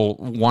school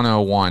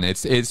 101.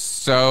 It's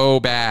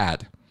so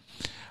bad.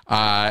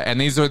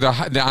 And these are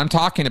I'm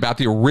talking about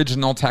the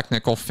original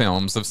technical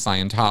films of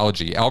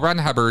Scientology. L. Ron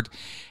Hubbard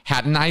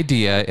had an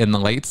idea in the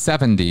late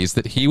 70s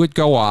that he would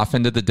go off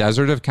into the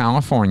desert of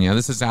California.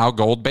 This is how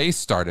Gold Base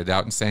started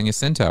out in San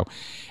Jacinto,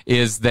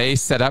 is they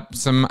set up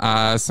some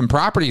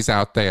properties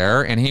out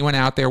there, and he went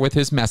out there with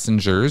his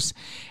messengers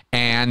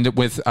and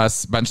with a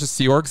bunch of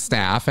Sea Org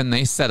staff, and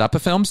they set up a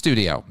film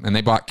studio, and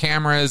they bought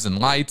cameras and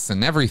lights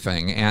and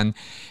everything. And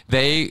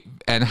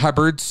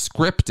Hubbard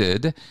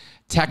scripted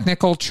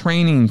technical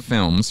training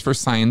films for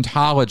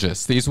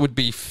Scientologists. These would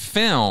be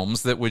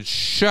films that would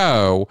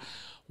show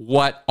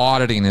what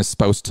auditing is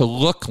supposed to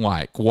look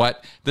like,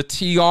 what the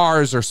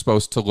TRs are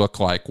supposed to look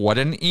like, what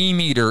an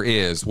E-meter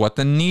is, what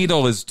the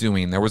needle is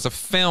doing. There was a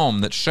film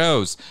that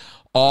shows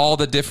all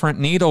the different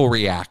needle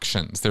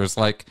reactions. There's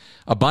like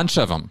a bunch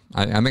of them.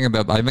 I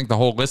think the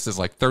whole list is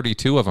like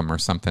 32 of them or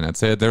something.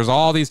 There's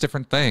all these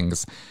different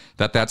things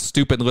that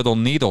stupid little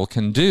needle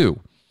can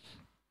do.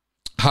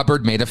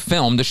 Hubbard made a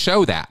film to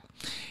show that.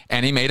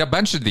 And he made a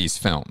bunch of these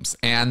films,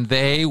 and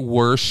they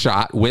were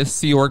shot with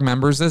Sea Org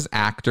members as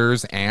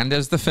actors and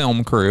as the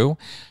film crew.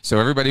 So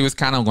everybody was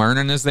kind of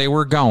learning as they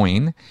were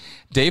going.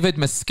 David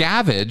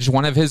Miscavige,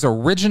 one of his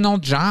original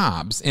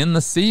jobs in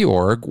the Sea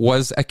Org,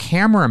 was a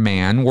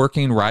cameraman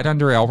working right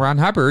under L. Ron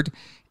Hubbard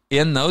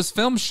in those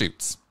film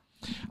shoots.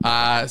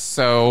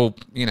 So,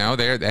 you know,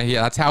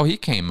 that's how he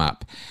came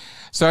up.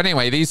 So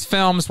anyway, these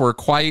films were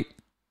quite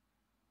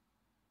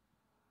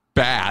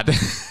bad.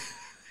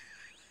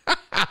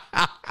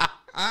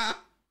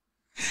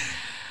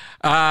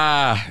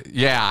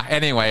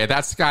 Anyway,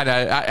 that's kind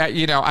of,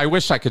 I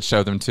wish I could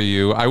show them to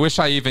you. I wish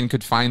I even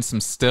could find some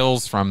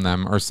stills from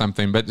them or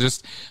something, but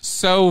just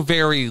so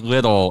very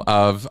little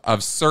of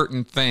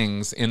certain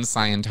things in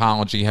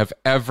Scientology have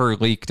ever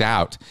leaked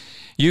out.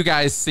 You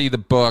guys see the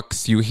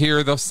books, you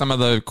hear some of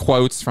the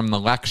quotes from the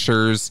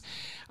lectures.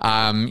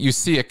 You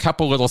see a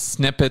couple little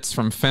snippets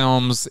from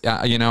films,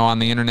 on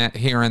the internet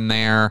here and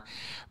there,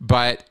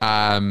 but,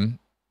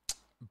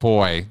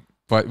 boy,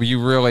 but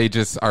you really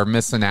just are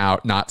missing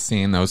out not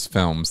seeing those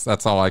films.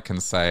 That's all I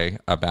can say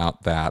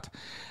about that.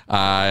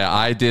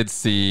 I did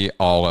see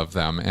all of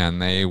them,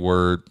 and they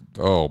were,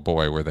 oh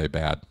boy, were they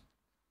bad.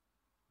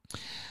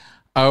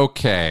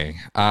 Okay,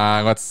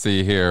 let's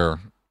see here.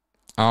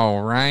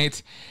 All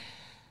right.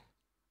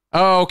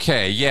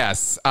 Okay,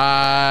 yes.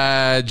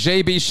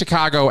 JB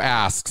Chicago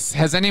asks,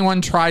 has anyone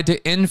tried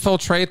to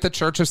infiltrate the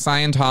Church of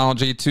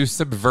Scientology to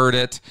subvert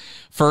it,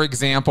 for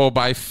example,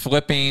 by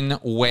flipping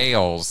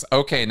whales?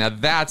 Okay, now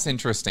that's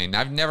interesting.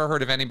 I've never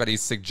heard of anybody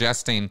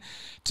suggesting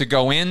to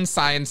go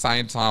inside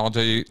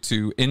Scientology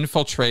to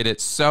infiltrate it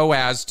so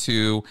as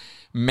to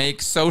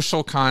make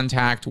social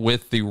contact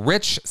with the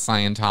rich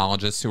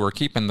Scientologists who are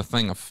keeping the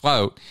thing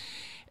afloat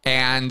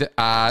and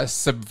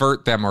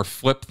subvert them or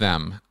flip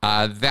them.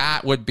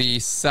 That would be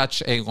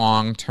such a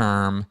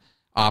long-term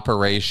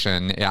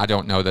operation. I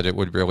don't know that it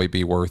would really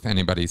be worth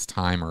anybody's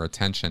time or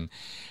attention.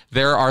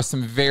 There are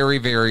some very,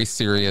 very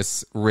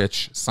serious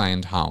rich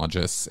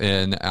Scientologists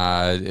in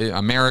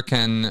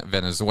American,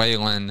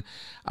 Venezuelan,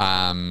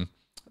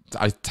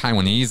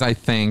 Taiwanese, I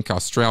think,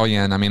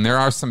 Australian. I mean, there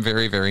are some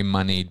very, very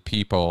moneyed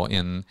people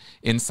in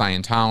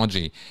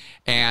Scientology.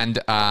 And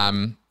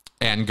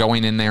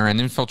going in there and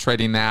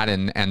infiltrating that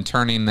and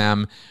turning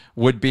them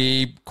would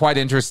be quite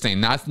interesting.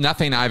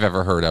 Nothing I've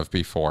ever heard of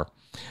before.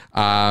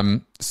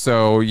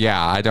 So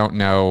yeah, I don't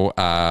know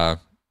how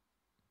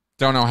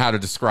to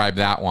describe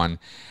that one.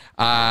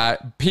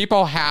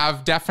 People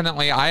have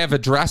definitely, I have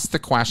addressed the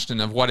question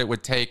of what it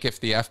would take if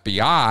the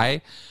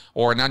FBI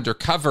or an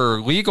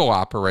undercover legal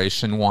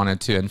operation wanted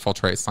to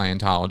infiltrate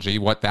Scientology,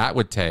 what that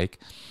would take.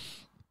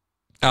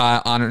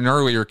 On an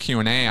earlier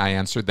Q&A, I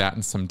answered that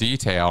in some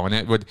detail, and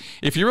it would,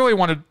 if you really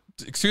wanted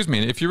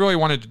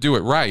to do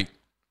it right,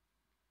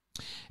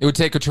 it would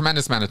take a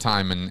tremendous amount of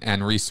time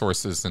and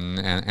resources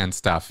and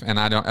stuff. And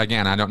I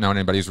don't know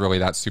anybody's really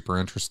that super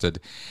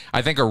interested.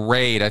 I think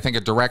a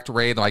direct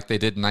raid like they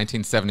did in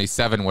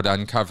 1977 would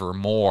uncover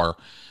more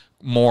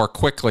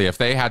quickly if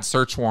they had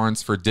search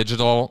warrants for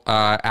digital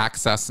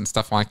access and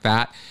stuff like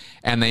that,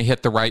 and they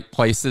hit the right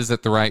places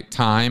at the right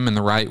time and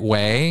the right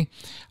way.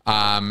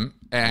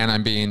 And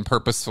I'm being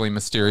purposefully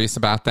mysterious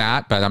about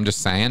that, but I'm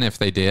just saying if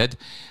they did,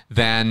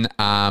 then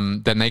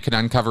they could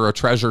uncover a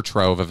treasure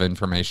trove of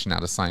information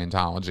out of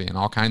Scientology, and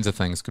all kinds of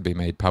things could be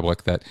made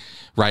public that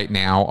right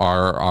now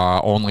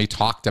are only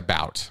talked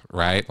about,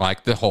 right?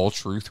 Like the whole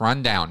Truth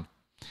Rundown.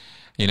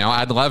 You know,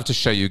 I'd love to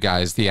show you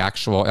guys the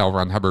actual L.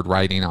 Ron Hubbard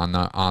writing on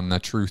the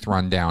Truth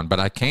Rundown, but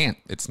I can't.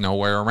 It's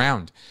nowhere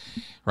around,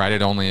 right?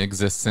 It only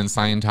exists in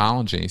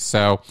Scientology.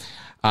 So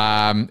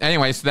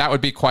anyway, so that would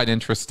be quite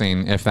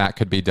interesting if that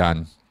could be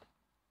done.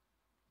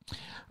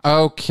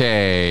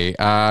 Okay,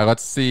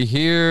 let's see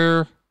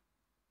here.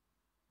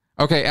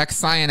 Okay,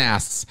 X-Cyan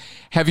asks,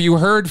 have you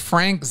heard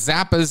Frank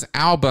Zappa's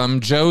album,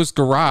 Joe's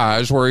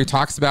Garage, where he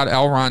talks about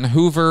L. Ron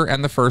Hoover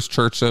and the First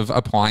Church of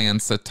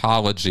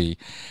Appliancetology?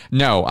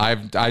 No,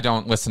 I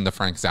don't listen to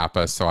Frank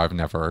Zappa, so I've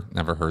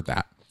never heard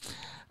that.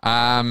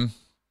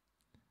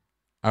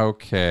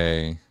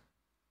 Okay.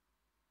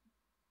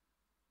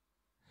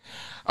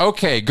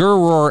 Okay,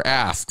 Gurur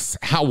asks,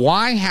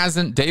 why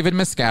hasn't David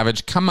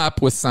Miscavige come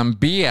up with some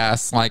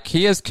BS like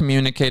he has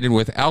communicated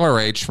with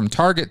LRH from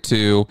Target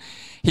 2?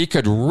 He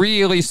could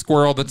really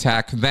squirrel the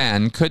tech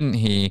then, couldn't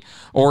he?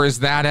 Or is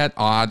that at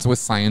odds with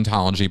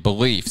Scientology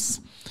beliefs?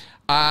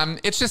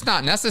 It's just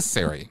not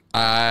necessary.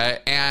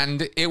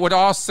 And it would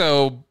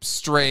also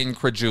strain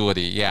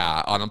credulity,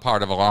 on the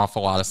part of an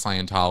awful lot of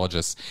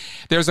Scientologists.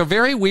 There's a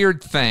very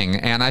weird thing,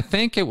 and I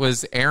think it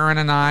was Aaron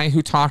and I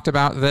who talked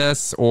about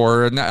this,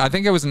 or I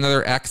think it was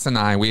another X and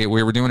I. We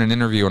were doing an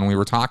interview, and we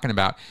were talking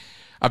about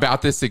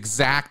this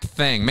exact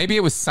thing. Maybe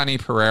it was Sonny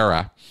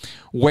Pereira,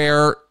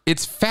 where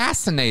it's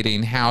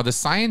fascinating how the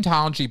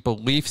Scientology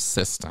belief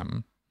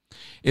system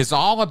is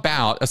all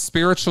about a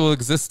spiritual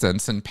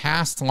existence and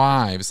past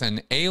lives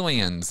and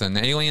aliens and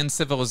alien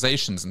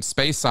civilizations and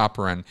space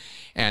opera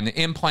and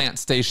implant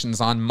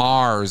stations on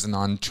Mars and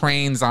on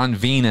trains on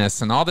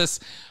Venus and all this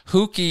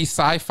hooky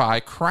sci-fi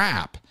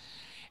crap.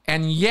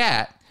 And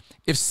yet,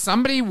 if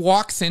somebody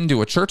walks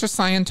into a Church of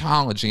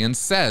Scientology and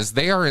says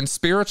they are in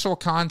spiritual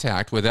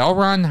contact with L.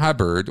 Ron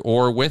Hubbard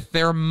or with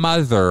their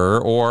mother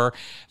or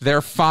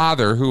their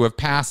father who have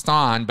passed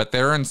on, but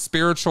they're in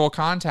spiritual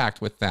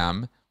contact with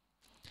them,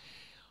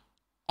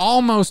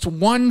 almost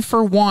one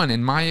for one,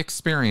 in my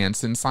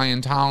experience in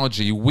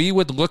Scientology, we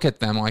would look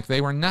at them like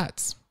they were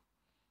nuts.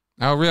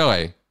 Oh,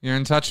 really? You're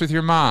in touch with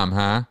your mom,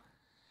 huh?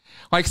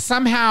 Like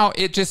somehow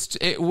it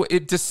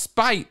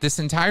despite this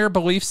entire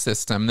belief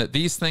system that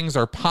these things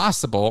are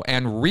possible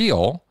and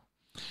real,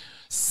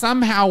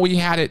 somehow we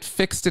had it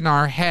fixed in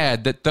our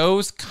head that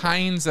those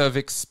kinds of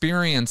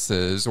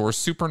experiences or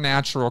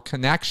supernatural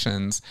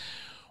connections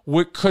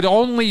could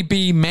only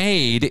be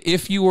made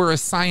if you were a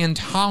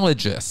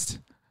Scientologist.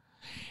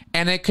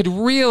 And it could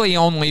really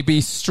only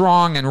be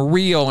strong and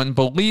real and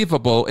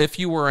believable if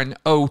you were an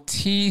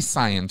OT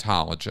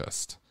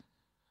Scientologist.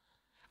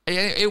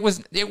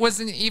 it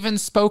wasn't even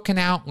spoken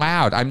out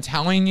loud. I'm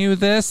telling you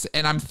this,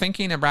 and I'm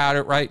thinking about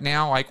it right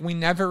now. Like, we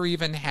never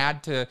even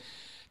had to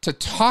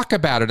talk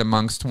about it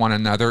amongst one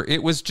another.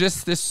 It was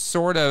just this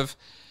sort of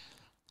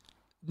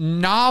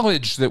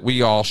knowledge that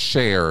we all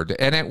shared,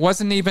 and it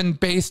wasn't even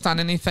based on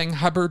anything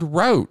Hubbard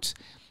wrote.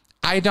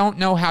 I don't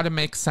know how to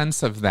make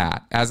sense of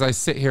that. As I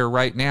sit here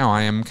right now,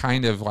 I am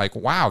kind of like,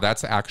 wow,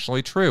 that's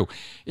actually true.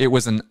 It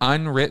was an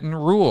unwritten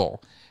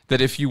rule that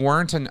if you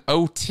weren't an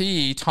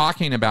OT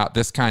talking about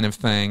this kind of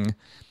thing,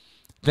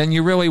 then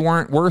you really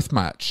weren't worth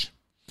much.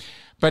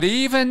 But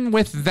even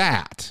with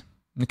that,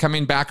 and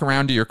coming back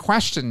around to your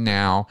question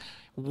now,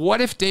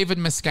 what if David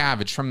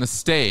Miscavige from the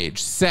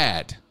stage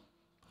said,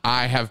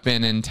 I have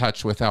been in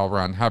touch with L.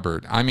 Ron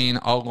Hubbard? I mean,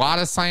 a lot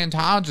of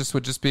Scientologists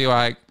would just be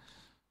like,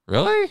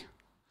 really?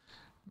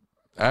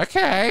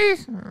 Okay,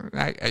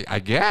 I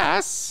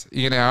guess,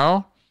 you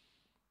know.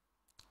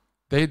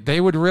 They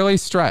would really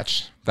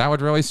stretch. That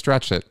would really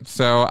stretch it.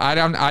 So I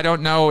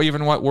don't know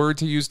even what word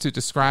to use to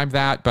describe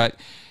that, but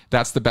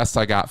that's the best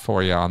I got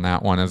for you on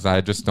that one, is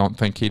I just don't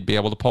think he'd be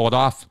able to pull it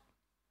off.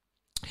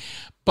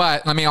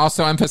 But let me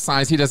also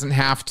emphasize, he doesn't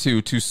have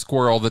to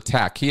squirrel the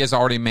tech. He has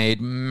already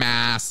made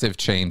massive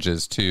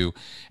changes to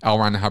L.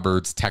 Ron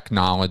Hubbard's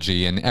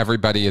technology, and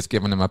everybody has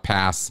given him a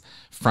pass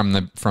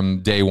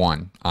from day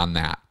one on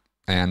that.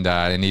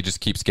 And he just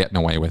keeps getting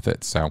away with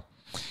it. So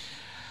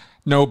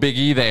no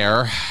biggie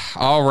there.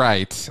 All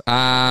right.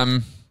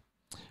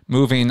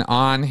 Moving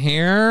on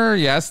here.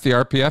 Yes, the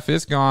RPF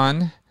is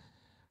gone.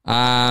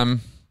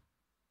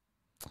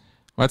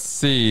 Let's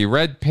see.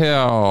 Red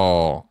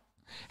Pill.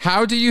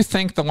 How do you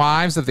think the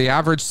lives of the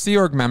average Sea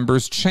Org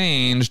members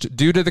changed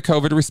due to the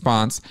COVID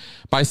response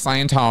by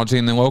Scientology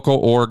and the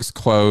local orgs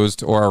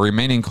closed or are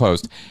remaining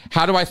closed?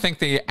 How do I think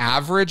the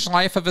average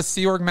life of a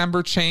Sea Org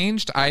member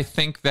changed? I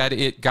think that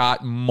it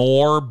got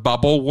more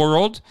bubble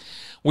world.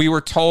 We were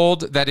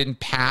told that in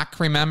PAC,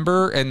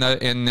 remember,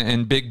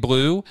 in Big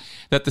Blue,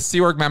 that the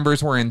Sea Org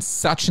members were in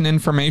such an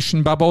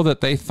information bubble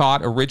that they thought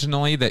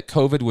originally that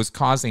COVID was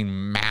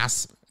causing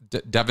mass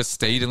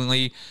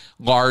devastatingly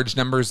large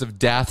numbers of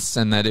deaths,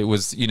 and that it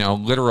was,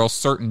 literal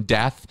certain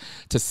death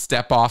to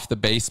step off the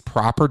base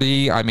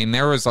property. I mean,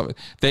 the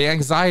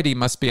anxiety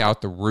must be out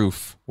the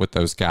roof with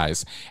those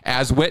guys,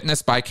 as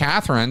witnessed by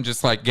Catherine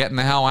just like getting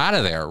the hell out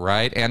of there,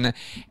 right?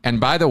 And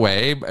by the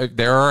way,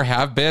 there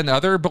have been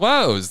other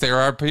blows. There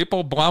are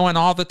people blowing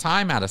all the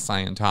time out of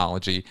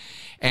Scientology,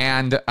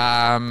 and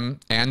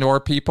or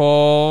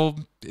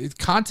people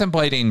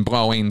contemplating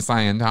blowing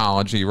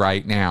Scientology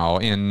right now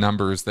in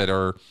numbers that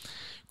are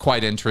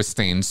quite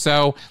interesting.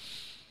 So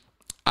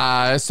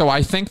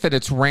I think that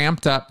it's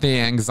ramped up the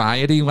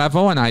anxiety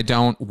level, and I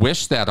don't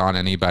wish that on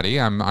anybody.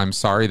 I'm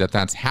sorry that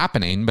that's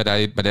happening, but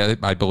I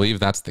believe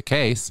that's the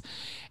case.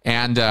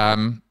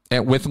 And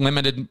with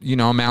limited,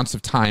 amounts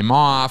of time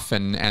off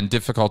and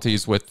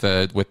difficulties with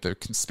the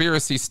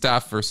conspiracy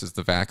stuff versus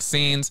the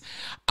vaccines,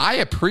 I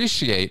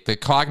appreciate the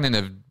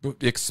cognitive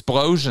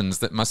explosions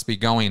that must be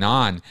going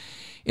on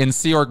in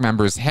Sea Org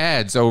members'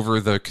 heads over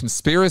the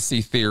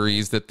conspiracy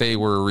theories that they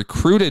were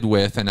recruited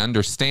with and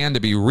understand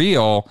to be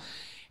real,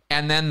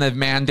 and then the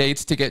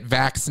mandates to get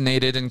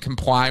vaccinated and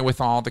comply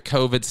with all the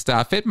COVID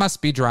stuff. It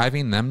must be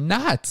driving them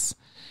nuts.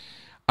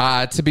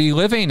 To be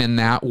living in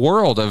that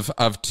world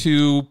of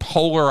two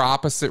polar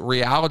opposite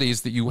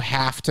realities that you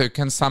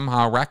can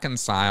somehow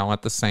reconcile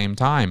at the same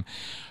time,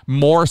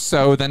 more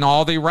so than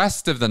all the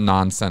rest of the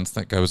nonsense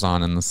that goes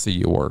on in the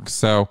Sea Org.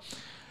 So,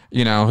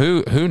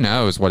 who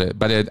knows what it?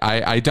 But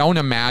I don't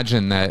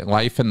imagine that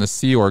life in the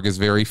Sea Org is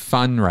very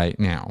fun right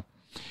now.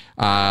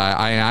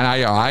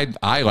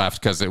 I left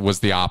because it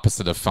was the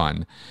opposite of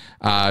fun.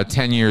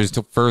 10 years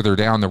further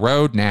down the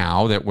road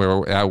now that where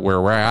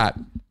we're at.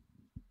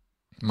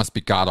 Must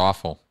be god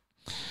awful.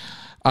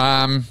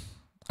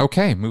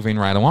 Okay, moving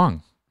right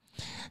along.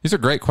 These are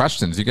great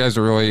questions. You guys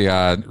are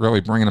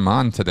really bringing them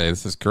on today.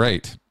 This is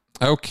great.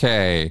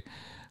 Okay.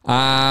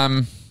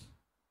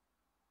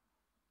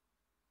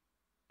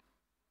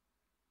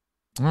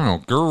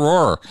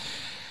 Gurur.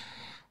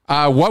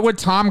 What would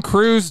Tom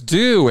Cruise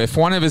do if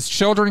one of his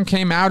children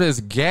came out as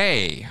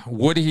gay?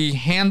 Would he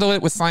handle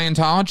it with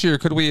Scientology, or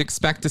could we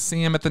expect to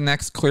see him at the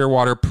next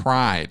Clearwater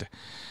Pride?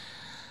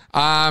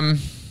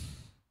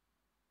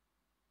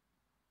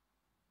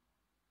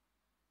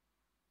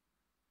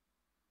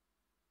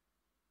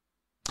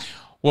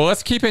 Well,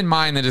 let's keep in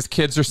mind that his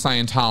kids are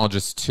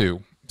Scientologists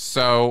too.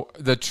 So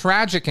the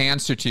tragic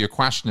answer to your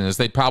question is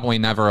they'd probably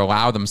never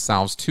allow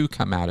themselves to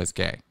come out as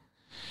gay.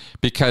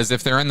 Because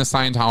if they're in the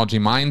Scientology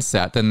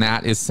mindset, then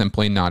that is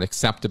simply not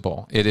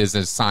acceptable. It is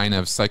a sign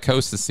of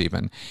psychosis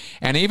even.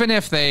 And even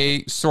if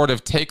they sort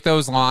of take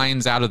those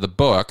lines out of the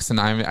books, and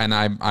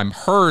I'm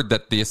heard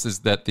that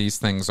these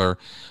things are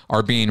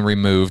being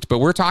removed, but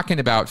we're talking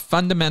about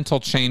fundamental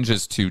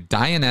changes to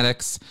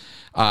Dianetics,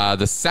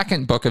 the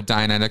second book of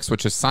Dianetics,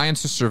 which is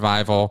Science of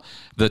Survival.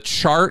 The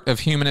chart of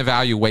human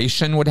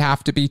evaluation would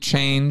have to be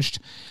changed.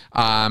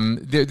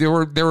 There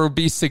would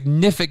be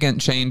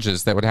significant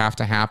changes that would have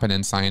to happen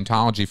in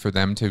Scientology for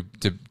them to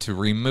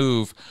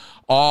remove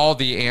all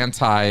the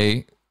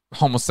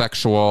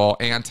anti-homosexual,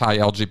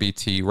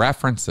 anti-LGBT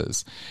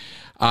references.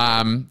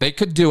 They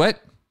could do it.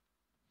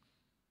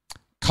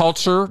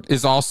 Culture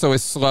is also a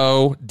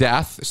slow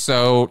death.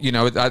 So,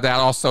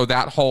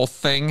 that whole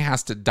thing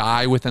has to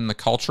die within the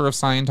culture of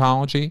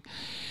Scientology.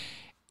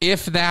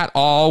 If that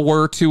all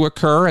were to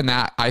occur, and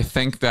that I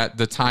think that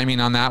the timing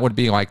on that would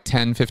be like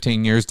 10,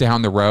 15 years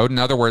down the road. In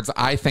other words,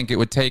 I think it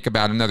would take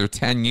about another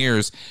 10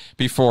 years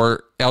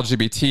before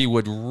LGBT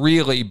would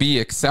really be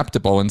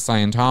acceptable in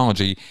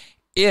Scientology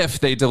if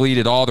they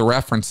deleted all the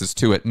references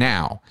to it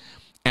now.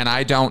 And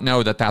I don't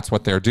know that that's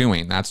what they're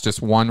doing. That's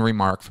just one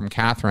remark from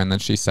Catherine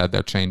that she said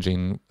they're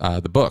changing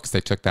the books.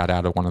 They took that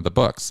out of one of the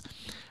books.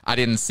 I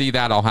didn't see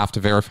that. I'll have to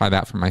verify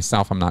that for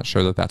myself. I'm not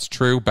sure that that's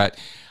true, but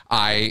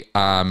I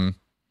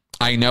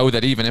know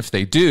that even if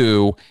they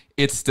do,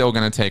 it's still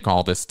going to take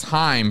all this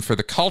time for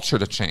the culture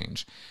to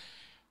change.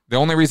 The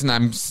only reason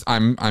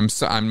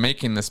I'm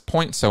making this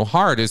point so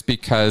hard is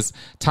because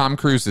Tom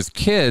Cruise's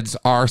kids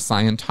are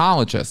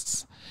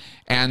Scientologists.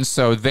 And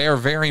so they're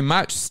very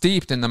much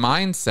steeped in the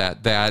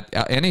mindset that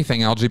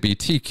anything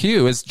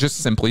LGBTQ is just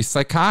simply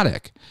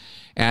psychotic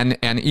and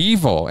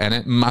evil, and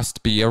it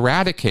must be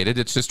eradicated.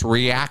 It's just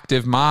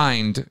reactive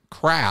mind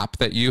crap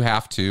that you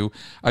have to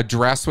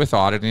address with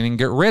auditing and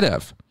get rid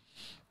of.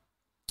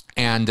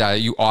 And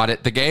you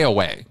audit the gay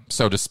away,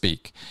 so to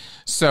speak.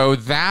 So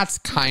that's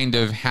kind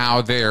of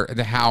how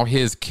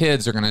his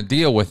kids are going to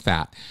deal with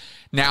that.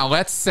 Now,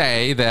 let's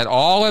say that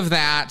all of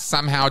that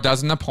somehow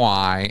doesn't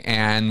apply,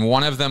 and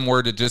one of them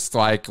were to just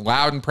like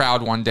loud and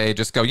proud one day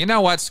just go, you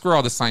know what, screw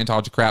all this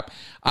Scientology crap,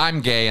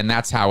 I'm gay, and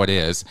that's how it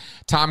is.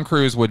 Tom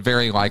Cruise would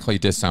very likely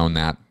disown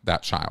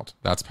that child.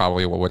 That's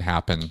probably what would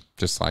happen,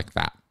 just like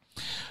that.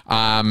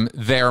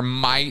 There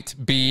might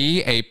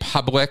be a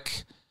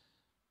public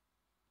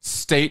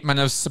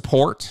statement of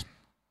support,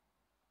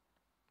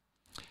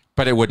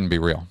 but it wouldn't be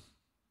real.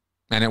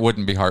 And it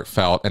wouldn't be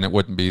heartfelt, and it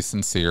wouldn't be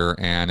sincere,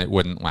 and it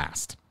wouldn't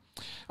last.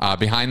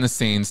 Behind the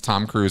scenes,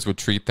 Tom Cruise would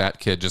treat that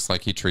kid just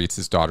like he treats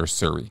his daughter,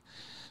 Suri,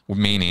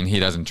 meaning he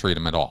doesn't treat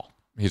him at all.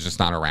 He's just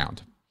not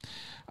around.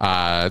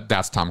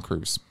 That's Tom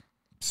Cruise.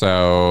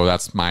 So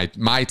that's my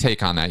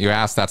take on that. You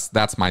asked,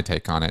 that's my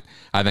take on it.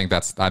 I think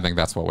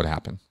that's what would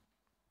happen.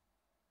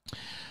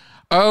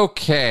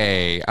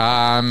 Okay.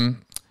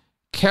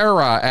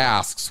 Kara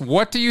asks,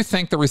 what do you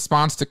think the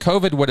response to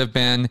COVID would have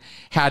been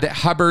had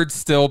Hubbard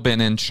still been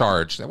in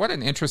charge? What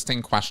an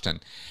interesting question.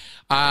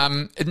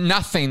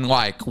 Nothing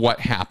like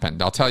what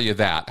happened. I'll tell you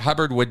that.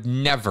 Hubbard would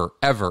never,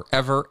 ever,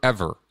 ever,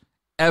 ever,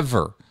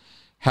 ever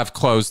have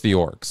closed the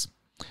orgs.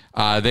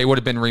 They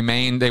would have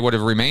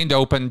remained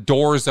open,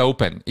 doors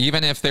open.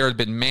 Even if there had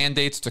been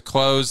mandates to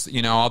close,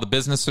 all the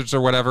businesses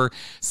or whatever,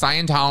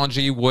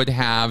 Scientology would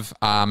have,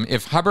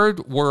 if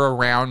Hubbard were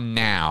around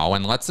now,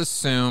 and let's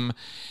assume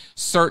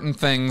certain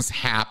things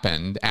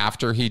happened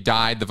after he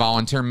died, the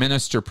volunteer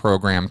minister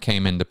program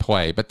came into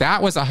play. But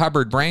that was a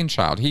Hubbard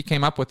brainchild. He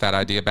came up with that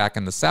idea back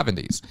in the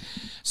 70s.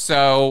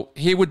 So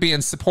he would be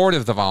in support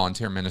of the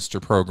volunteer minister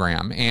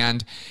program.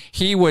 And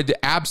he would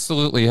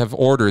absolutely have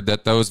ordered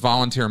that those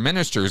volunteer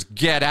ministers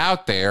get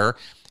out there,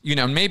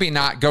 maybe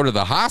not go to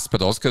the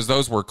hospitals because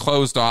those were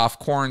closed off,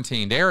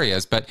 quarantined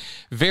areas, but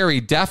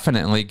very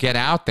definitely get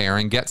out there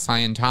and get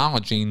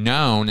Scientology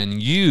known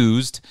and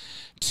used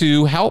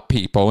to help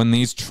people in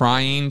these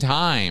trying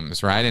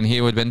times, right? And he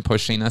would have been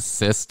pushing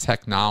assist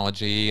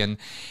technology and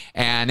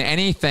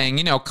anything,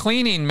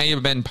 cleaning may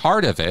have been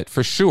part of it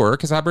for sure,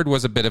 because Hubbard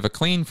was a bit of a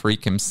clean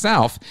freak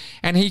himself,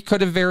 and he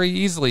could have very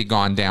easily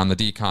gone down the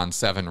Decon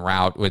 7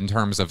 route in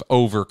terms of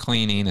over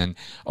cleaning and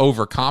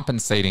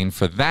overcompensating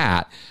for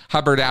that.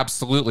 Hubbard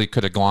absolutely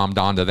could have glommed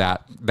onto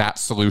that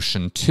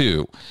solution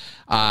too.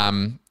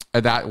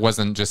 That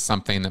wasn't just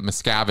something that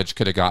Miscavige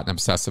could have gotten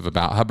obsessive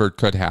about. Hubbard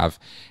could have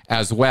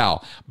as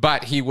well.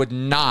 But he would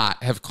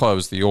not have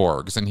closed the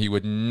orgs, and he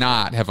would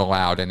not have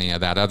allowed any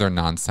of that other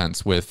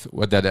nonsense with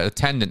that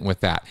attendant with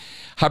that.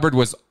 Hubbard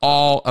was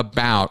all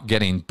about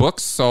getting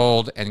books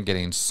sold and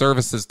getting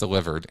services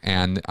delivered.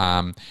 And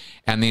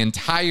the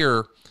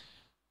entire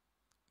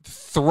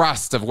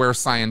thrust of where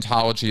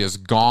Scientology has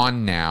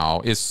gone now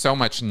is so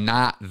much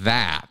not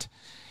that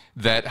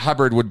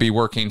Hubbard would be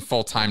working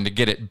full-time to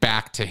get it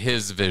back to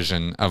his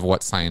vision of what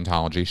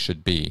Scientology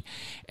should be.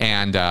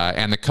 And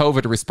the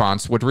COVID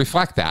response would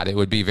reflect that. It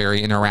would be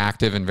very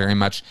interactive and very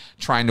much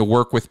trying to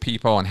work with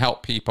people and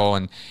help people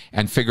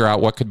and figure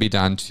out what could be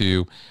done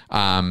to,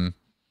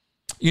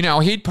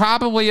 he'd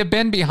probably have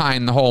been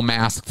behind the whole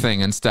mask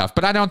thing and stuff,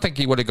 but I don't think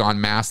he would have gone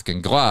mask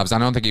and gloves. I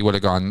don't think he would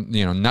have gone,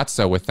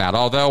 nutso with that.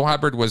 Although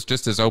Hubbard was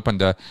just as open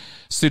to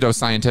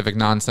pseudoscientific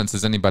nonsense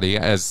as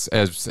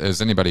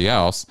anybody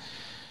else.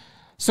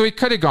 So he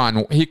could have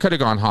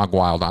gone hog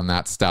wild on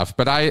that stuff,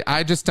 but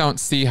I just don't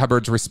see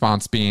Hubbard's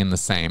response being the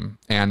same.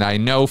 And I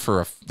know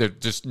there's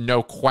just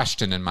no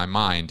question in my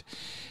mind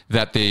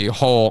that the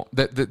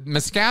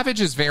Miscavige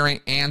is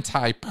very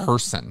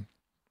anti-person.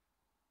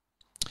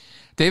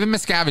 David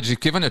Miscavige,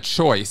 if given a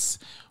choice,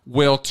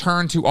 will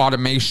turn to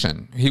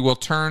automation. He will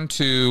turn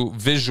to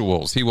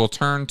visuals. He will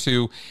turn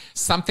to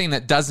something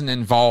that doesn't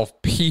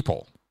involve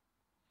people.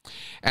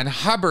 And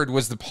Hubbard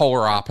was the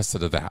polar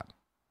opposite of that.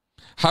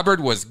 Hubbard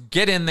was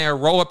get in there,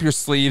 roll up your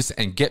sleeves,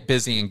 and get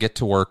busy and get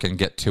to work and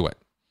get to it.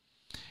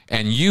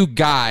 And you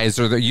guys,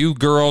 or you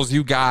girls,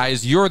 you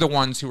guys, you're the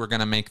ones who are going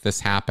to make this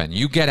happen.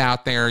 You get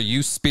out there,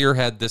 you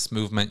spearhead this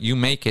movement, you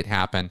make it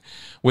happen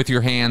with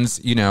your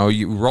hands,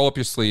 you roll up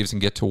your sleeves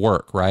and get to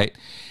work, right?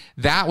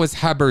 That was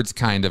Hubbard's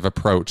kind of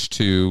approach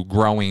to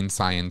growing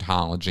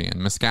Scientology,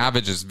 and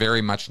Miscavige is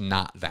very much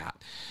not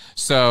that.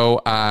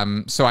 So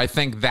I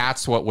think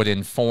that's what would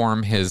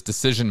inform his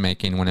decision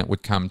making when it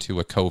would come to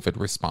a COVID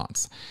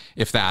response,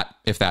 if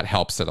that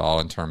helps at all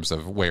in terms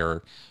of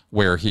where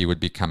he would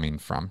be coming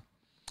from.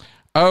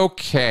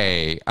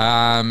 Okay.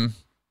 Sorry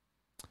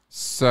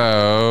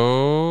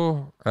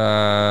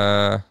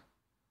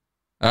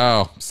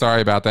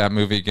about that,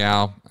 movie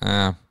gal.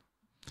 Yeah,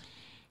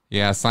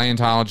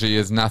 Scientology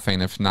is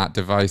nothing if not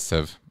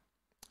divisive.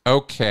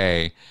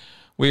 Okay.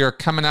 We are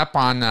coming up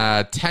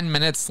on 10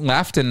 minutes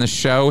left in the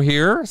show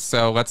here,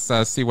 so let's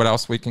see what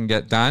else we can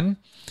get done.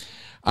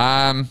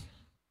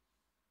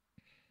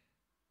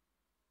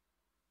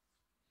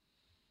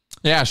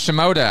 Yeah,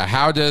 Shimoda,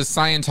 how does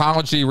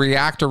Scientology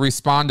react or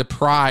respond to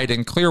Pride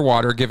in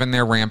Clearwater given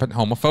their rampant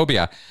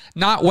homophobia?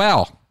 Not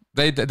well.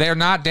 They're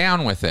not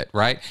down with it,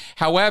 right?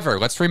 However,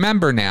 let's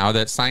remember now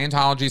that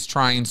Scientology is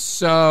trying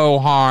so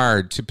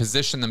hard to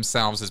position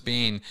themselves as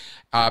being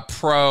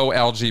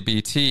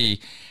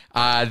pro-LGBT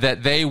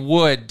that they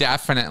would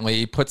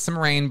definitely put some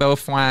rainbow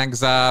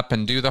flags up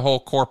and do the whole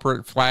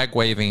corporate flag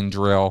waving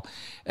drill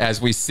as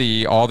we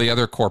see all the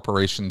other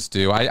corporations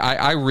do.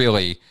 I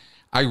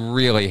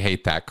really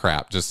hate that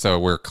crap, just so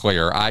we're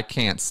clear. I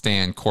can't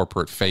stand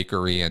corporate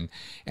fakery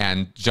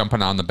and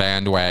jumping on the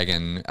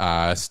bandwagon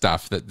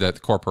stuff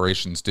that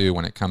corporations do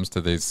when it comes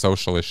to these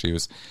social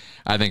issues.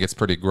 I think it's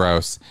pretty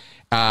gross.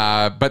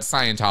 But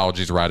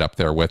Scientology's right up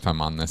there with them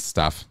on this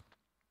stuff.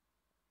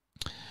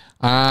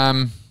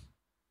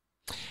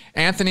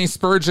 Anthony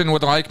Spurgeon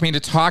would like me to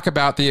talk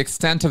about the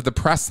extent of the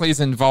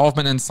Presleys'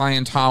 involvement in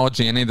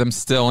Scientology. Any of them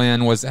still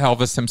in? Was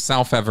Elvis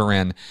himself ever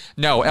in?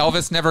 No,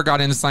 Elvis never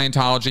got into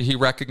Scientology. He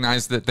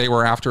recognized that they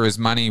were after his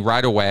money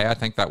right away. I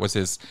think that was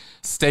his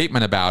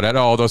statement about it.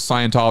 Oh, those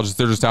Scientologists,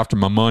 they're just after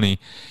my money.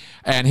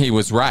 And he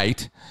was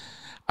right.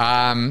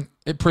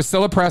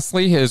 Priscilla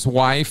Presley, his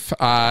wife,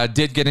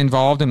 did get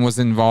involved and was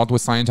involved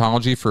with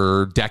Scientology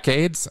for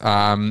decades.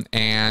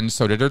 And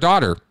so did her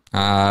daughter,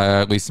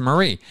 Lisa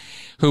Marie,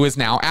 who is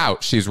now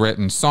out. She's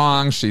written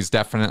songs. She's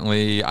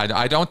definitely,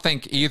 I don't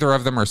think either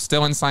of them are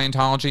still in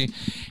Scientology.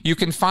 You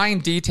can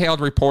find detailed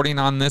reporting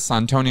on this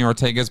on Tony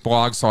Ortega's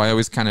blog, so I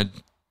always kind of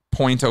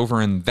point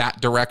over in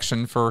that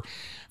direction for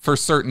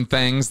certain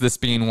things, this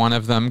being one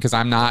of them, because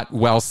I'm not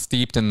well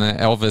steeped in the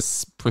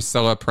Elvis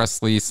Priscilla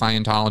Presley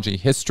Scientology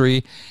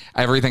history.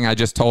 Everything I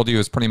just told you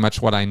is pretty much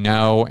what I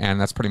know,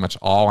 and that's pretty much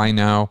all I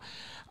know.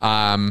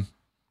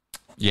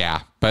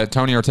 Yeah, but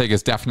Tony Ortega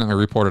has definitely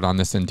reported on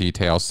this in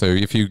detail. So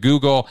if you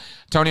Google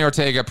Tony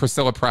Ortega,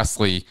 Priscilla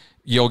Presley,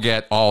 you'll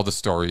get all the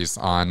stories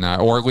on,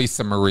 or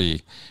Lisa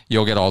Marie,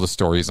 you'll get all the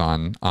stories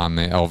on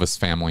the Elvis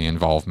family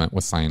involvement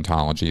with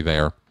Scientology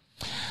there.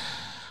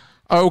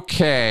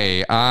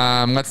 Okay,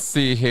 let's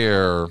see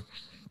here.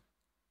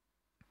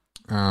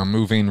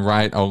 Moving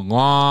right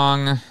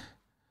along.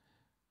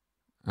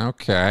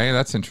 Okay,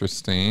 that's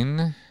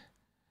interesting.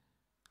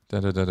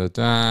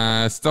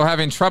 Still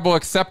having trouble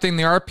accepting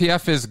the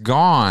RPF is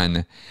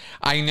gone.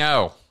 I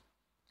know.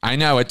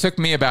 It took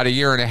me about 1.5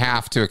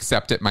 years to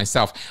accept it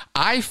myself.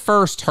 I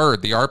first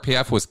heard the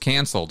RPF was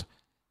canceled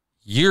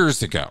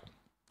years ago.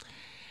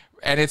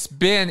 And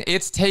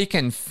it's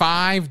taken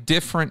 5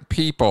 different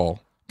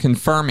people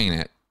confirming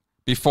it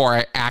before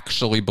I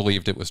actually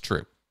believed it was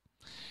true.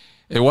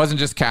 It wasn't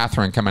just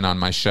Catherine coming on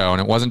my show,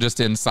 and it wasn't just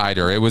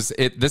Insider.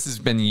 This has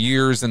been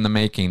years in the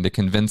making to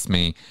convince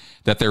me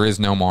that there is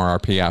no more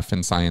RPF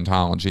in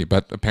Scientology,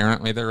 but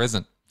apparently there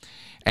isn't,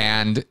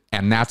 and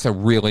that's a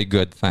really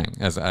good thing.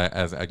 As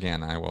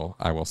again, I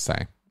will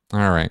say.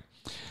 All right.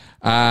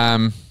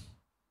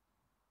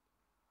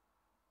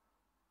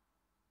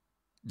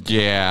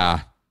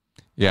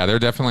 Yeah, they're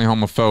definitely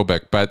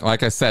homophobic, but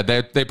like I said,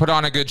 they put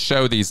on a good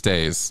show these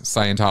days,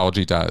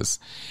 Scientology does.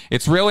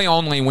 It's really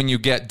only when you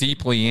get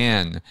deeply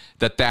in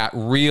that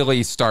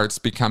really starts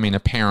becoming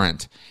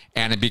apparent,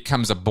 and it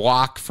becomes a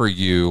block for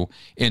you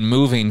in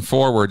moving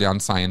forward on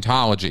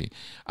Scientology.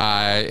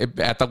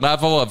 At the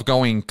level of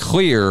going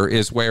clear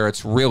is where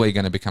it's really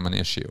going to become an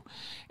issue,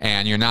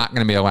 and you're not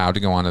going to be allowed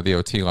to go on to the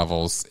OT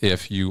levels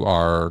if you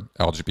are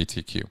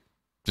LGBTQ.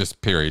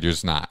 Just period, you're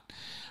just not.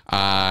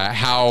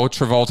 How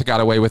Travolta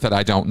got away with it,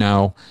 I don't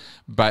know,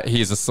 but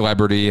he's a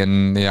celebrity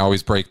and they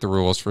always break the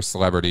rules for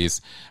celebrities.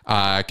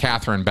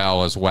 Catherine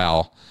Bell as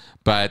well,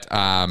 but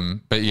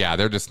yeah,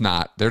 they're just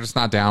not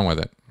down with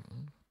it.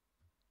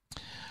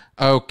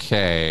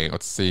 Okay,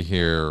 let's see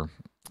here.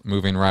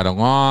 Moving right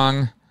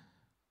along.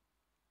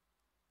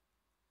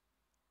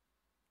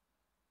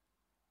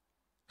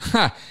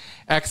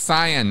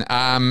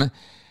 Ex-Cyan.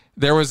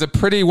 There was a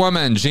pretty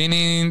woman,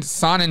 Jeannie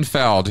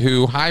Sonnenfeld,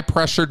 who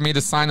high-pressured me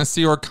to sign a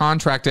Sea Org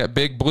contract at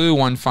Big Blue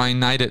one fine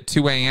night at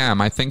 2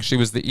 a.m. I think she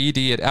was the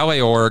ED at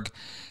LA Org,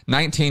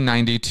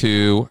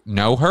 1992.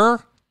 Know her?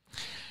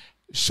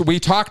 We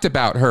talked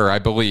about her, I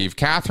believe.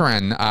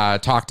 Catherine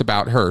talked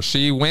about her.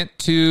 She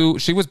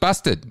was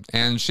busted,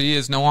 and she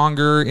is no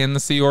longer in the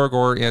Sea Org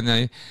or in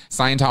the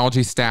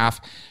Scientology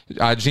staff.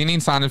 Jeanine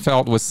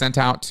Sonnenfeld was sent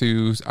out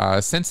to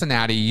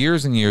Cincinnati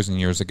years and years and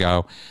years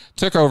ago,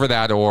 took over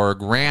that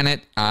org, ran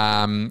it,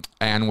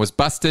 and was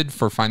busted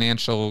for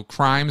financial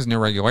crimes and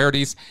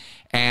irregularities.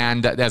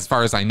 And as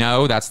far as I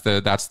know, that's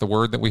the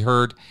word that we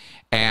heard.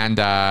 And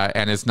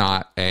is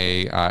not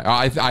a.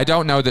 I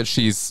don't know that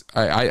she's.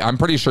 I'm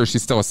pretty sure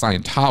she's still a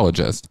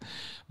Scientologist,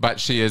 but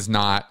she is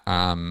not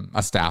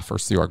a staff or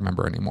Sea Org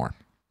member anymore.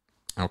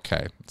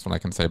 Okay, that's what I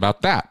can say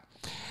about that.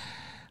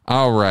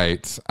 All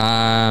right.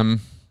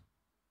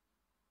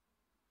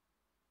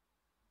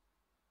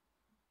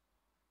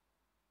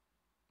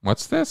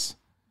 What's this?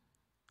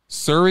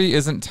 Suri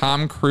isn't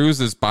Tom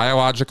Cruise's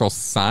biological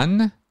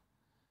son?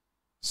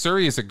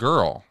 Suri is a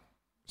girl.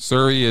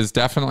 Suri is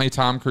definitely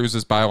Tom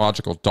Cruise's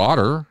biological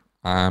daughter.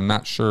 I'm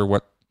not sure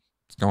what's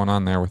going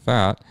on there with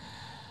that.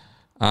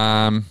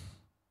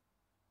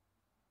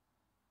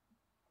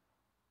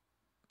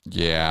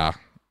 Yeah.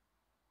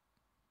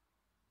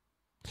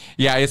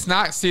 Yeah, it's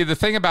not... See, the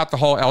thing about the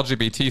whole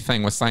LGBT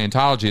thing with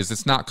Scientology is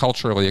it's not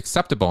culturally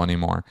acceptable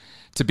anymore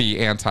to be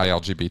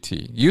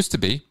anti-LGBT. Used to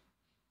be,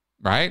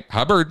 right?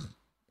 Hubbard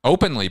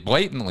openly,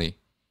 blatantly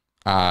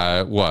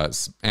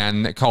was.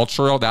 And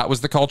that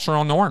was the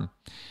cultural norm.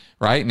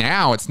 Right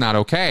now, it's not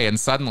okay, and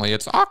suddenly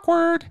it's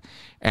awkward,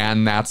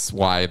 and that's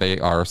why they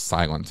are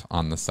silent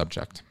on the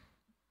subject.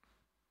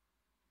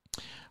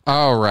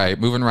 All right,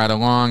 moving right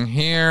along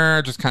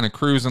here, just kind of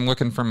cruising,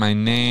 looking for my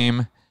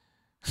name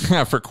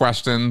for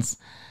questions.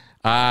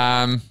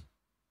 Yeah,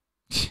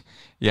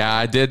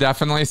 I did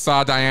definitely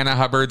saw Diana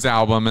Hubbard's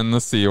album in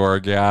the Sea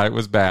Org. Yeah, it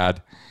was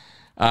bad.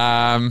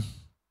 Oh,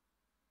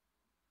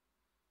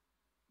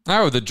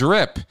 the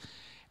drip.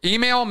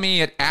 Email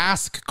me at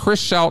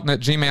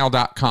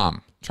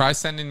askchrisshelton@gmail.com. Try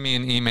sending me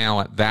an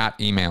email at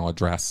that email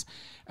address.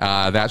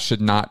 That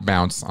should not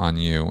bounce on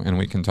you, and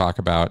we can talk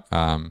about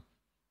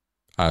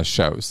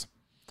shows.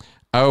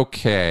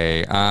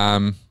 Okay.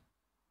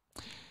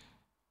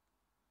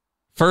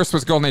 First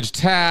was Golden Age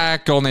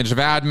Tech, Golden Age of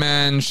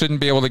Admin. Shouldn't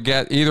be able to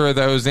get either of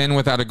those in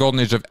without a Golden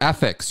Age of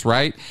Ethics,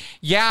 right?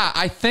 Yeah,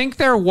 I think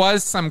there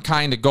was some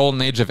kind of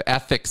Golden Age of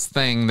Ethics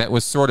thing that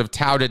was sort of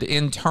touted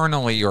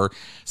internally or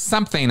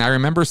something. I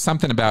remember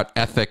something about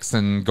ethics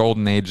and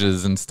Golden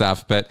Ages and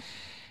stuff, but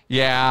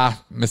yeah,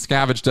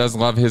 Miscavige does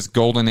love his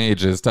Golden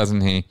Ages,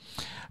 doesn't he?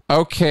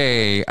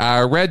 Okay,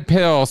 Red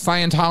Pill.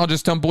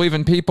 Scientologists don't believe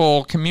in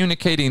people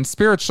communicating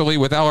spiritually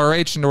with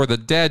LRH and or the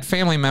dead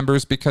family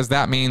members because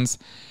that means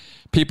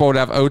people would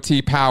have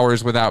OT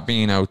powers without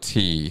being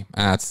OT.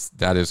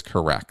 That is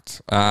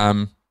correct.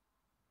 I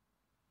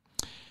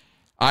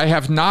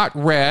have not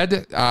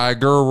read,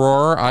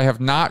 Gurroar, I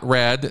have not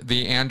read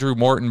the Andrew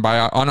Morton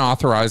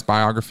unauthorized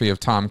biography of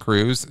Tom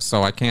Cruise,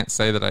 so I can't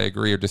say that I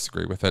agree or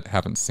disagree with it.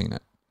 Haven't seen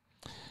it.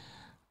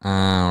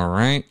 All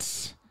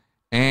right.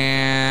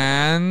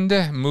 And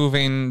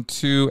moving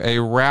to a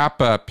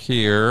wrap-up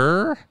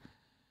here.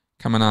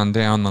 Coming on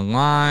down the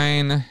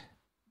line.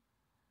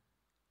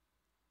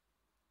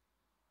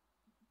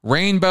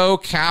 Rainbow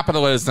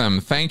capitalism.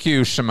 Thank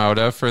you,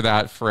 Shimoda, for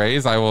that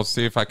phrase. I will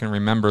see if I can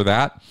remember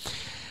that.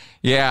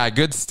 Yeah,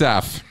 good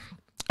stuff.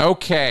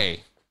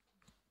 Okay.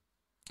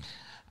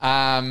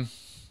 Yeah,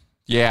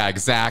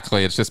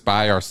 exactly. It's just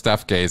buy our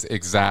stuff, gays.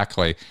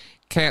 Exactly.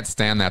 Can't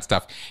stand that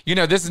stuff. You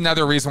know, this is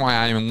another reason why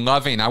I am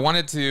loving. I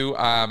wanted to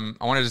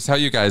tell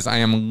you guys I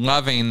am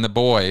loving The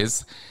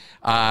Boys,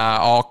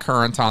 all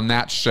current on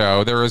that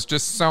show. There is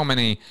just so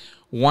many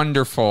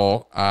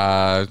wonderful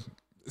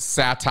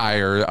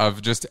satire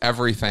of just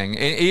everything,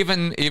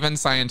 even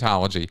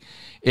Scientology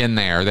in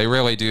there. They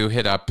really do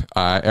hit up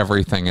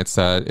everything. It's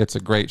a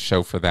great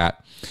show for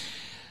that.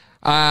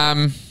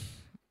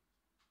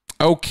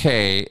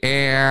 Okay,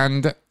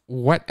 and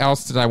what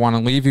else did I want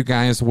to leave you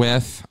guys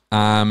with?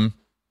 I'm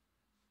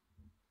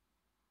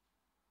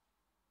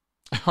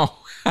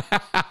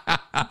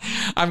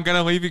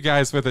gonna leave you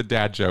guys with a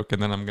dad joke,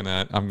 and then I'm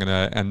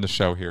gonna end the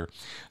show here.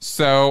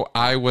 So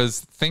I was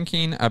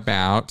thinking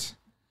about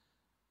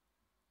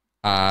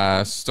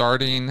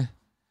starting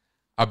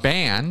a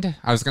band.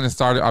 I was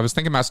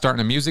thinking about starting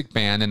a music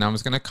band, and I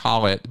was going to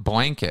call it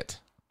Blanket.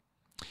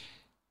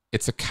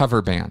 It's a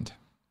cover band.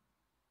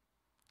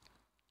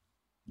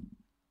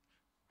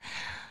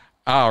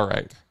 All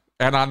right.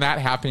 And on that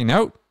happy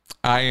note,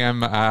 I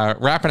am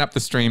wrapping up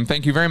the stream.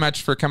 Thank you very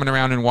much for coming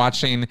around and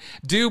watching.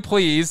 Do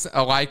please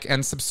like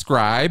and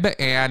subscribe.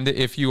 And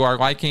if you are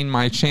liking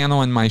my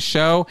channel and my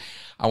show,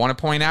 I want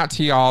to point out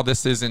to y'all,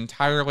 this is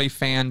entirely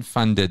fan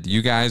funded.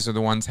 You guys are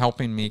the ones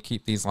helping me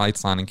keep these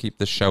lights on and keep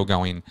the show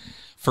going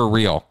for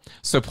real.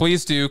 So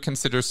please do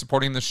consider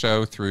supporting the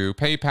show through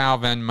PayPal,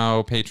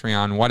 Venmo,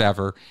 Patreon,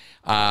 whatever.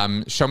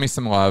 Show me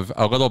some love.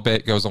 A little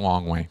bit goes a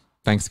long way.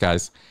 Thanks,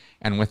 guys.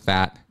 And with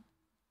that,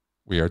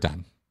 we are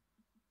done.